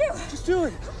do you want me to do? Just do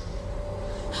it.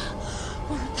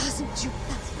 1,000 you.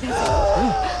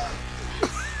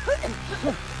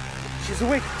 She's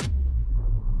awake.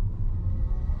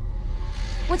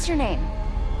 What's your name?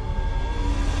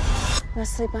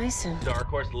 Leslie Bison. Dark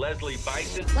Horse Leslie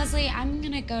Bison. Leslie, I'm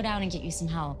gonna go down and get you some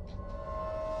help.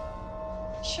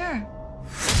 Sure.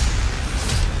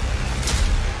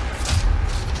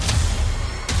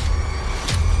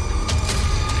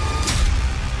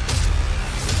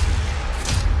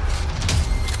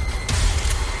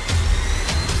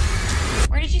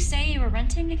 Where did you say you were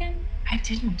renting again? I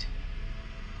didn't.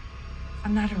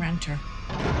 I'm not a renter.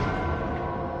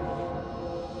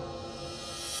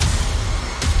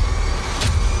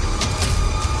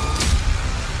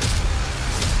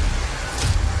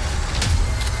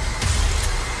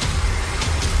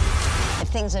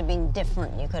 things had been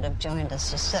different, you could have joined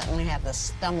us. You certainly have the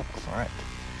stomach for it.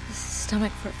 The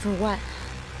stomach for what?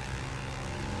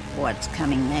 What's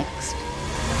coming next?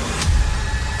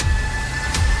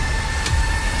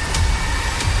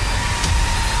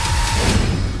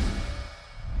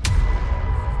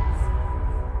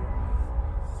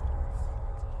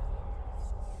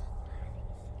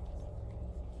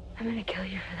 I'm gonna kill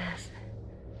you for this.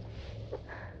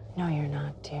 No, you're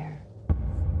not, dear.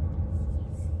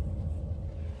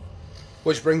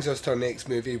 Which brings us to our next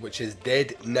movie, which is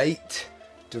Dead Night,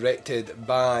 directed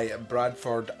by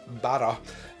Bradford Barra.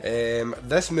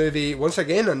 This movie, once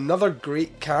again, another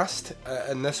great cast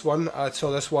in this one. I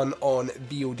saw this one on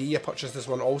VOD. I purchased this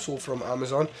one also from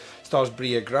Amazon. Stars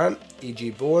Brea Grant, A.J.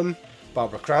 Bowen,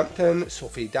 Barbara Crampton,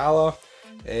 Sophie Dalla,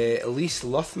 Elise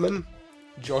Luthman,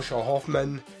 Joshua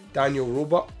Hoffman, Daniel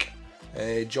Roebuck,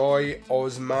 Joy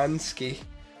Osmansky.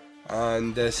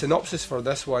 And the synopsis for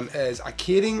this one is: a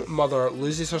caring mother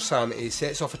loses her sanity,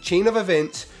 sets off a chain of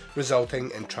events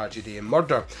resulting in tragedy and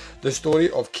murder. The story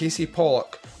of Casey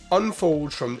Pollock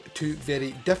unfolds from two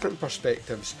very different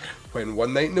perspectives when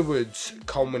one night in the woods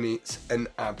culminates in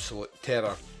absolute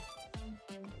terror.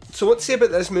 So what to say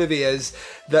about this movie is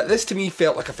that this to me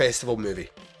felt like a festival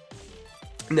movie.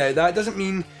 Now that doesn't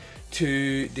mean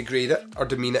to degrade it or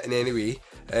demean it in any way.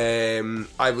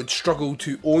 I would struggle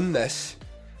to own this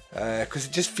because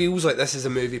it just feels like this is a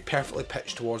movie perfectly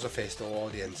pitched towards a festival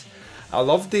audience. I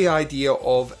love the idea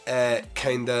of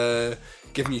kind of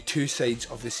giving you two sides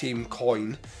of the same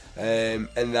coin, and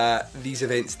that these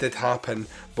events did happen,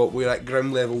 but we're at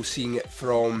ground level seeing it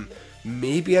from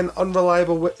maybe an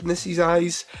unreliable witness's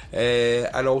eyes,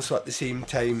 and also at the same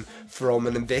time from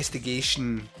an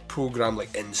investigation program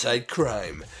like Inside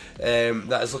Crime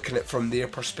that is looking at it from their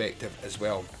perspective as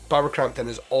well. Barbara Crampton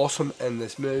is awesome in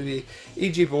this movie.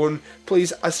 A.J. Bowen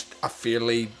plays a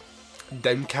fairly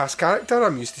downcast character.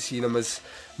 I'm used to seeing him as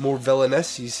more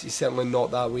villainous. He's certainly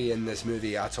not that way in this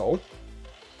movie at all.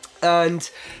 And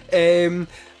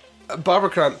Barbara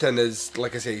Crampton is,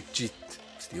 like I say, she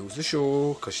steals the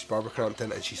show because she's Barbara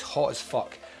Crampton and she's hot as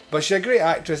fuck. But she's a great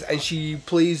actress and she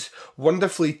plays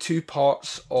wonderfully two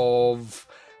parts of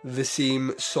the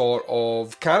same sort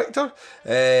of character.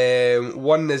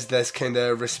 One is this kind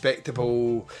of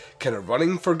respectable, kind of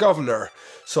running for governor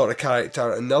sort of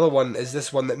character. Another one is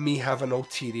this one that may have an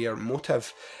ulterior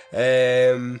motive.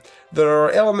 There are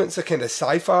elements of kind of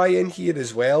sci-fi in here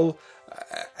as well,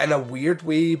 in a weird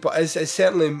way, but it's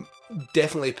certainly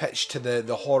definitely pitched to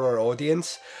the horror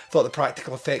audience. Thought the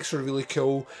practical effects were really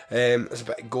cool. There's a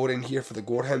bit of gore in here for the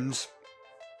gore hymns.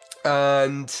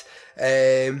 And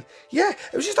yeah,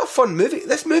 it was just a fun movie.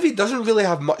 This movie doesn't really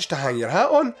have much to hang your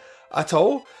hat on at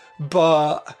all,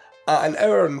 but at an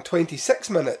hour and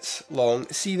 26 minutes long,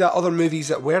 see that other movies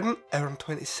that weren't hour and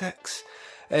 26,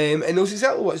 it knows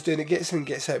exactly what it's doing. It gets in and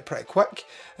gets out pretty quick.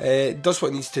 It does what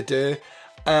it needs to do.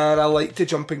 And I like to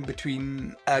jump in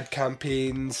between ad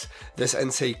campaigns, this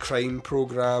Inside Crime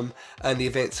programme, and the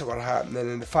events that were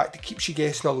happening, and the fact it keeps you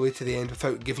guessing all the way to the end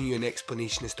without giving you an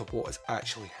explanation as to what is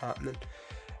actually happening.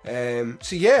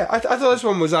 So yeah, I thought this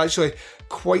one was actually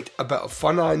quite a bit of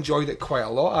fun. I enjoyed it quite a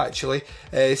lot actually.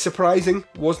 Surprising,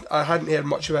 I hadn't heard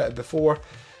much about it before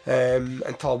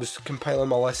until I was compiling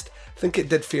my list. I think it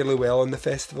did fairly well on the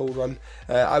festival run.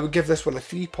 I would give this one a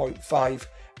 3.5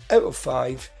 out of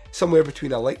 5. Somewhere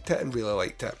between I liked it and really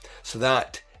liked it. So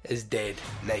that is Dead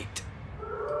Night.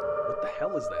 What the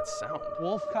hell is that sound?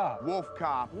 Wolf cop. Wolf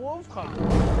cop. Wolf cop.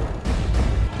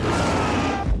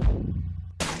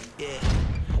 Yeah,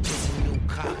 there's a new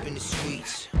cop in the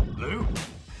streets. Lou,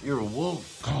 you're a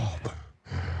wolf. Cop.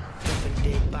 Dumping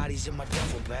dead bodies in my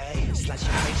duffel bag. Slice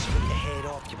your face, rip the head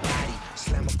off your body.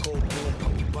 Slam a cold boom,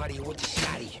 pump your body with the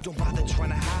shotty. Don't bother trying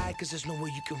to hide, cause there's nowhere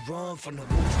you can run from the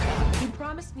wolf cop. You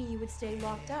promised me you would stay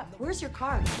locked up. Where's your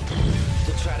card?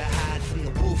 Don't try to hide from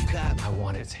the wolf cop. I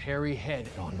want its hairy head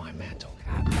on my mantle.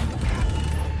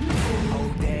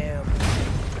 Oh, damn.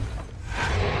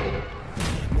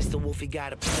 Mr. Wolfie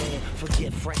got a plan.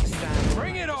 Forget Frankenstein.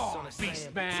 Bring it on,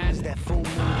 beast man. That fool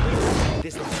move.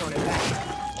 There's no turning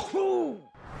back.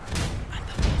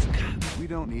 We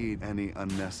don't need any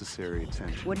unnecessary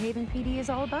attention. Woodhaven PD is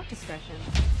all about discretion.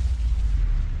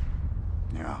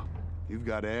 Yeah, you've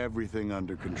got everything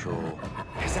under control.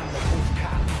 Cause I'm the wolf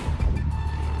cop.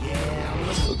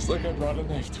 Yeah, looks like I brought a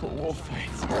knife to a wolf fight.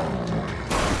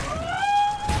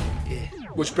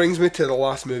 Which brings me to the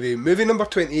last movie. Movie number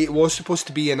 28 was supposed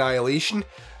to be Annihilation,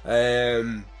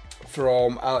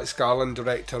 from Alex Garland,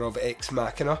 director of Ex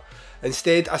Machina.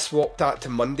 Instead, I swapped that to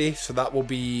Monday, so that will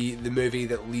be the movie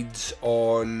that leads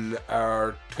on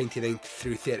our 29th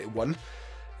through 31.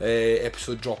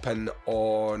 episode dropping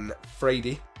on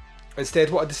Friday. Instead,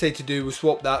 what I decided to do was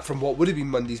swap that from what would have been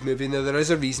Monday's movie. Now, there is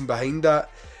a reason behind that.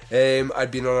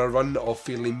 I'd been on a run of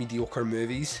fairly mediocre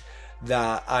movies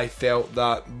that I felt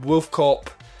that Wolf Cop,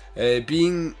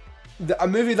 being a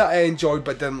movie that I enjoyed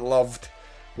but didn't love,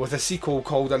 with a sequel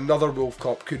called Another Wolf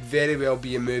Cop, could very well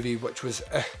be a movie which was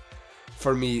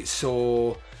for me.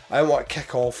 So I want to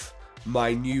kick off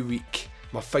my new week,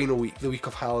 my final week, the week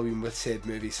of Halloween, with said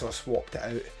movie. So I swapped it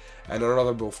out, and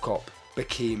Another Wolf Cop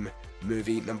became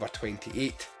movie number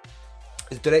 28.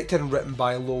 It's directed and written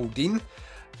by Lowell Dean,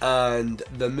 and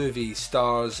the movie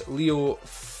stars Leo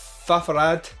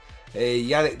Fafarad,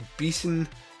 Yannick Beeson,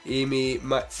 Amy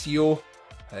Mazzio,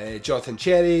 Jonathan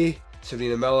Cherry,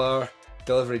 Serena Miller,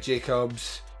 Delivery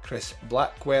Jacobs, Chris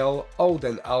Blackwell,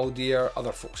 Alden Aldear,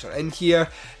 other folks are in here.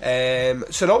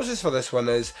 Synopsis for this one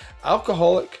is: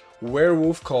 alcoholic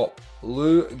werewolf cop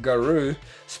Lou Garou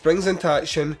springs into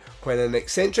action when an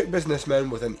eccentric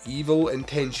businessman with an evil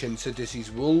intention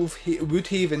seduces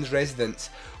Woodhaven's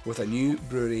residents with a new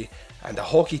brewery and a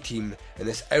hockey team in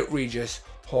this outrageous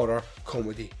horror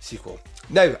comedy sequel.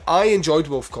 Now, I enjoyed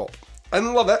Wolf Cop. I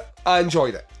didn't love it, I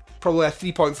enjoyed it. Probably a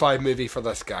 3.5 movie for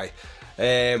this guy.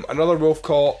 Another Wolf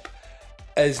Cop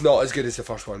is not as good as the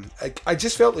first one. I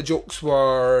just felt the jokes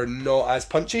were not as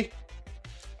punchy.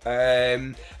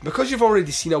 Because you've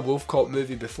already seen a Wolf Cop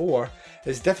movie before,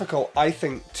 it's difficult, I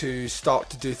think, to start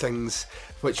to do things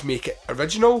which make it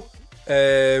original.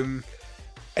 It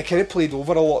kind of played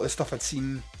over a lot of the stuff I'd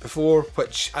seen before,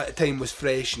 which at the time was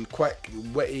fresh and quick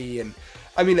and witty, and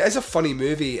I mean, it is a funny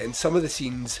movie, and some of the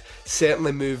scenes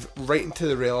certainly move right into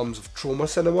the realms of trauma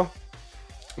cinema,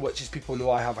 which, as people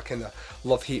know, I have a kind of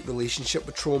love-hate relationship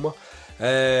with trauma.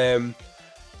 I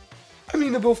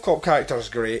mean, the Wolf Cop character is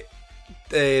great.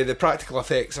 The practical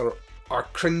effects are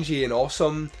cringy and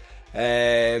awesome.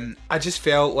 I just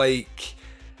felt like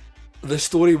the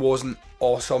story wasn't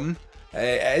awesome.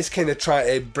 It is kind of trying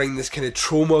to bring this kind of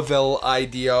Traumaville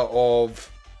idea of,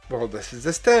 well, this is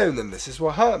this town and this is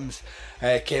what happens.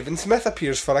 Kevin Smith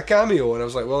appears for a cameo, and I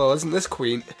was like, well, isn't this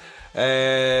quaint?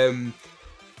 And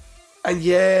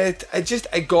yeah,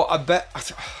 it got a bit, I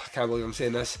can't believe I'm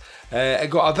saying this, it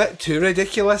got a bit too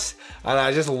ridiculous, and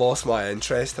I just lost my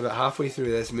interest about halfway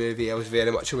through this movie. I was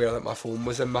very much aware that my phone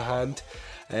was in my hand.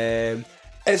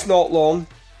 It's not long.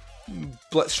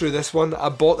 Blitz through this one. I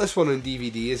bought this one on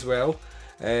DVD as well.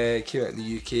 It came out in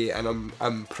the UK, and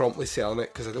I'm promptly selling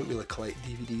it because I don't really collect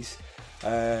DVDs.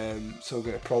 So I'm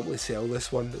going to promptly sell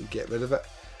this one and get rid of it.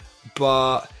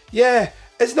 But yeah,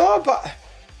 it's not about...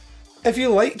 If you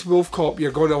liked Wolf Cop,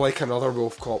 you're going to like Another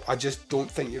Wolf Cop. I just don't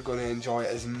think you're going to enjoy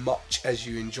it as much as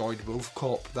you enjoyed Wolf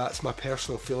Cop. That's my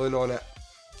personal feeling on it.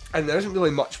 And there isn't really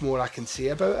much more I can say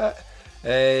about it.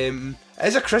 It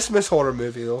is a Christmas horror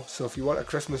movie though, so if you want a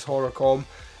Christmas horror com,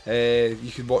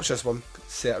 you could watch this one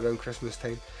set around Christmas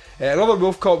time. Another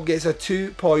Wolf Cop gets a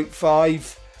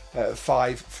 2.5 out of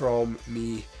 5 from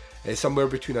me. Somewhere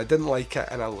between I didn't like it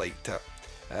and I liked it.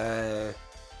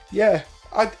 Yeah,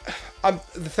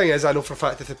 the thing is, I know for a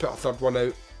fact if they put a third one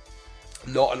out,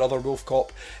 not Another Wolf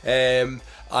Cop,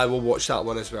 I will watch that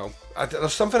one as well.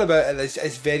 There's something about it that's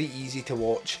it's very easy to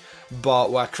watch,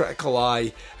 but with a critical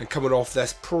eye and coming off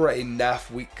this pretty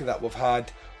naff week that we've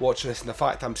had watching this, and the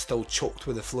fact I'm still choked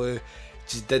with the flu,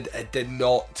 it did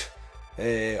not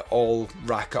all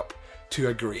rack up to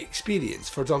a great experience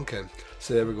for Duncan.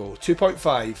 So there we go,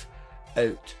 2.5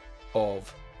 out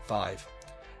of 5.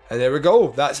 And there we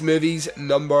go, that's movies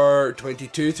number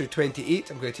 22 through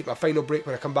 28. I'm going to take my final break.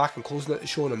 When I come back, I'm closing out the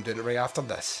show, and I'm doing it right after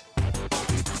this.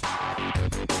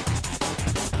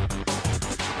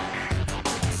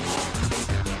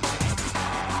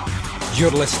 You're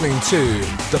listening to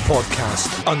the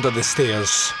podcast Under the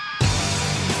Stairs.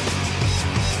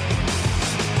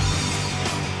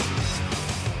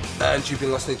 And you've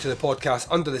been listening to the podcast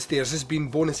Under the Stairs. This has been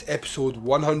bonus episode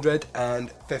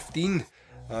 115.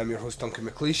 I'm your host, Duncan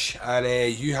McLeish, and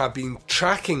you have been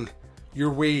tracking your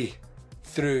way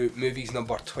through movies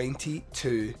number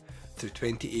 22 through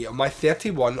 28. On my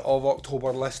 31 of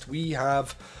October list, we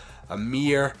have a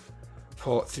mere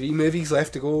 3 movies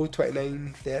left to go,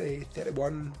 29, 30,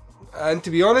 31. And to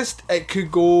be honest, it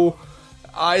could go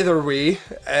either way.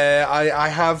 I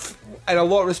have, in a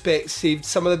lot of respects, saved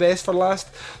some of the best for last.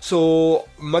 So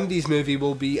Monday's movie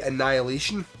will be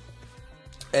Annihilation.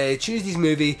 Tuesday's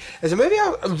movie is a movie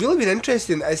I've really been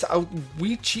interested in. It's a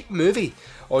wee cheap movie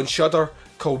on Shudder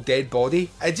called Dead Body.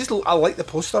 I like the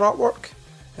poster artwork.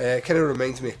 It kind of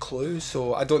reminds me of Clue,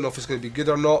 so I don't know if it's going to be good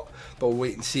or not, but we'll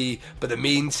wait and see. But the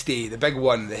mainstay, the big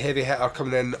one, the heavy hitter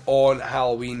coming in on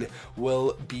Halloween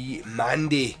will be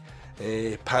Mandy.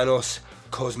 Panos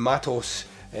Cosmatos,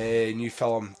 new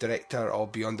film, director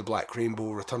of Beyond the Black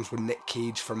Rainbow, returns with Nick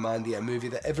Cage for Mandy, a movie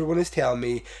that everyone is telling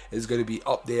me is going to be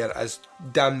up there as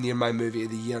damn near my movie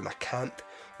of the year, and I can't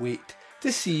wait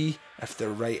to see if they're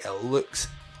right. It looks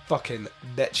fucking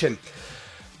bitchin'.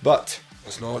 But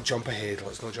let's not jump ahead.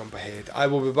 I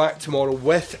will be back tomorrow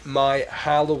with my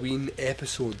Halloween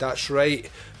episode. That's right,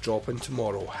 dropping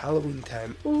tomorrow. Halloween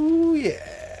time. Oh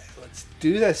yeah, let's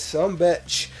do this, son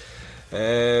bitch.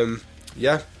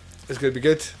 Yeah, it's going to be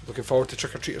good. Looking forward to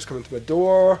trick-or-treaters coming to my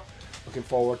door. Looking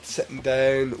forward to sitting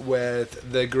down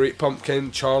with the Great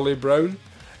Pumpkin, Charlie Brown.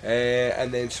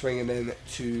 And then swinging in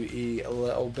to a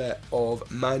little bit of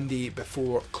Mandy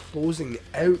before closing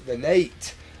out the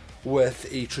night with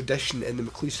a tradition in the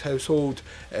McLeish household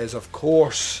is, of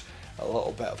course, a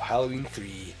little bit of Halloween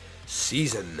 3,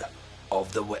 Season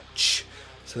of the Witch.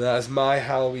 So that is my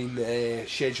Halloween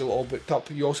schedule all booked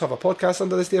up. You also have a podcast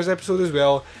Under the Stairs episode as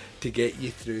well to get you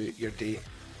through your day.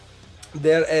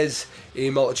 There is a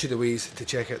multitude of ways to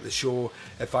check out the show.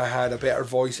 If I had a better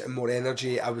voice and more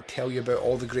energy, I would tell you about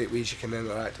all the great ways you can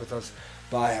interact with us.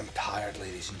 But I am tired,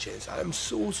 ladies and gents. I am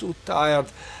so tired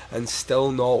and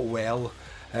still not well.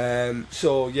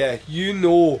 So yeah, you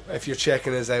know, if you're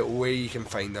checking us out, where you can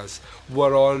find us.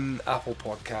 We're on Apple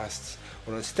Podcasts,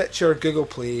 we're on Stitcher, Google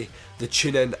Play, the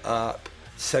TuneIn app,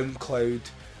 SoundCloud.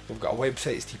 We've got a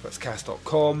website, it's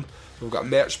teapotscast.com. We've got a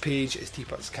merch page, it's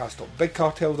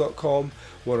teapotscast.bigcartel.com.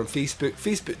 We're on Facebook,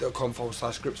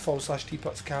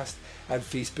 facebook.com/groups/teapotscast, and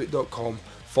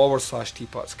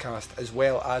facebook.com/teapotscast, as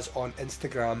well as on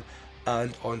Instagram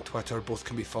and on Twitter. Both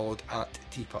can be followed at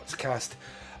teapotscast.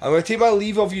 I'm going to take my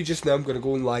leave of you just now. I'm going to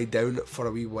go and lie down for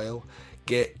a wee while,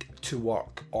 get to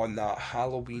work on that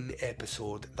Halloween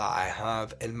episode that I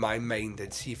have in my mind,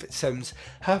 and see if it sounds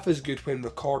half as good when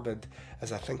recorded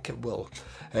as I think it will.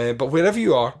 But wherever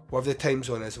you are, whatever the time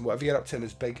zone is, and whatever you're up to in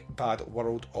this big bad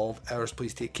world of ours,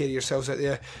 please take care of yourselves out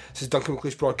there. This is Duncan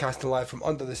McLeish broadcasting live from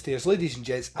Under the Stairs. Ladies and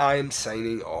gents, I am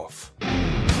signing off.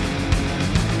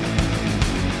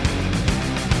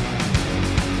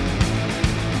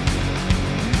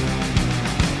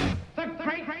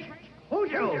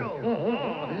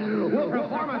 We'll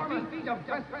perform a feat of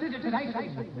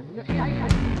prestidigitation.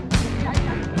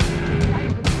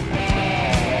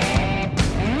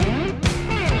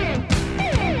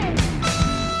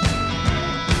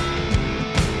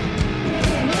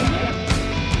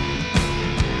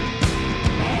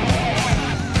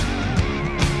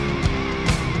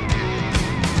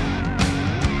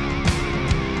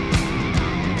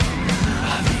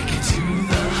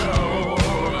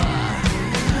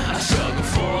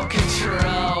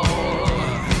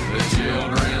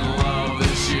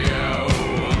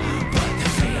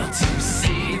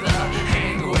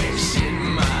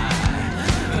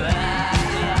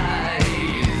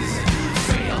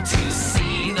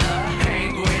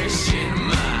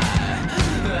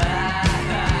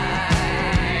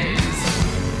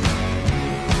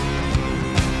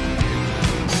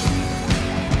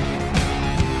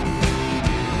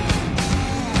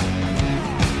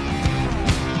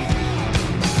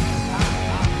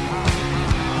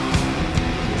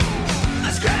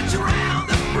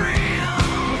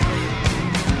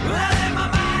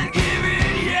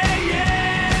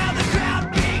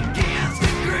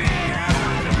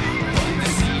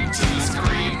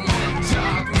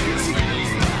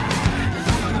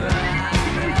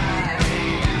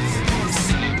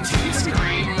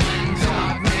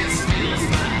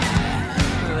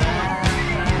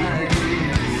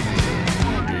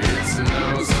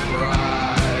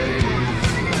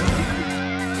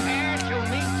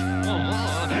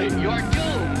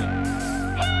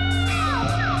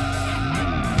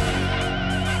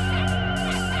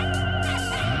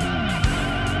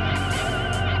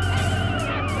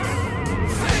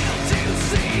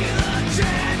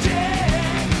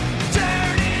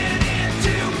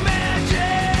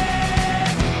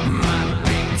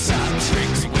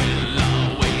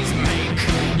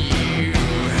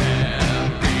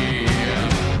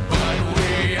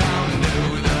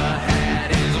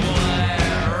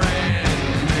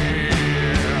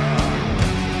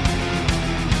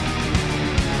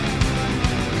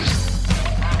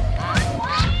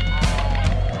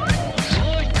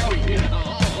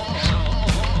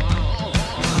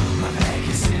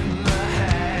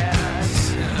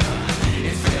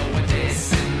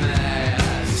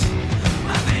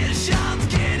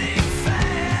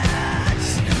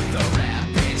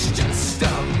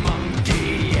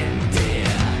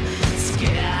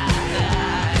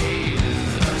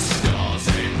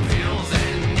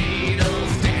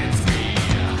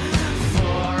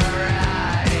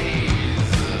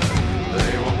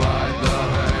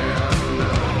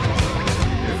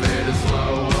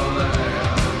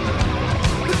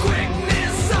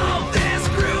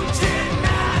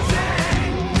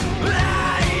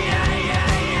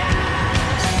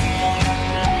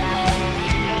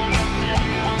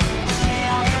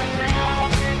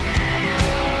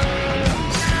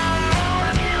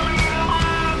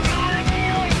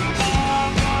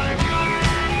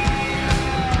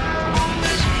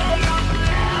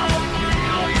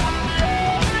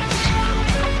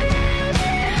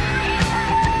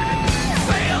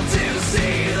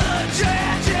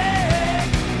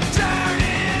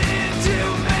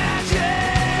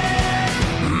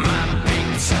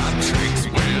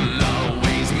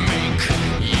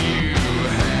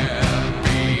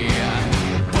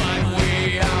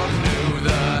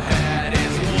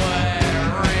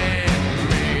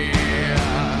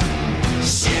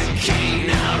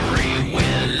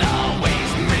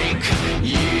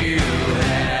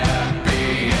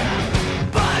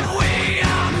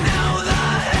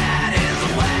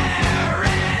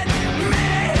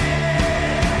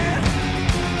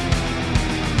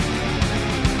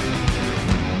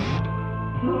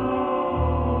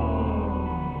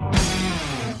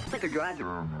 the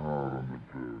guy.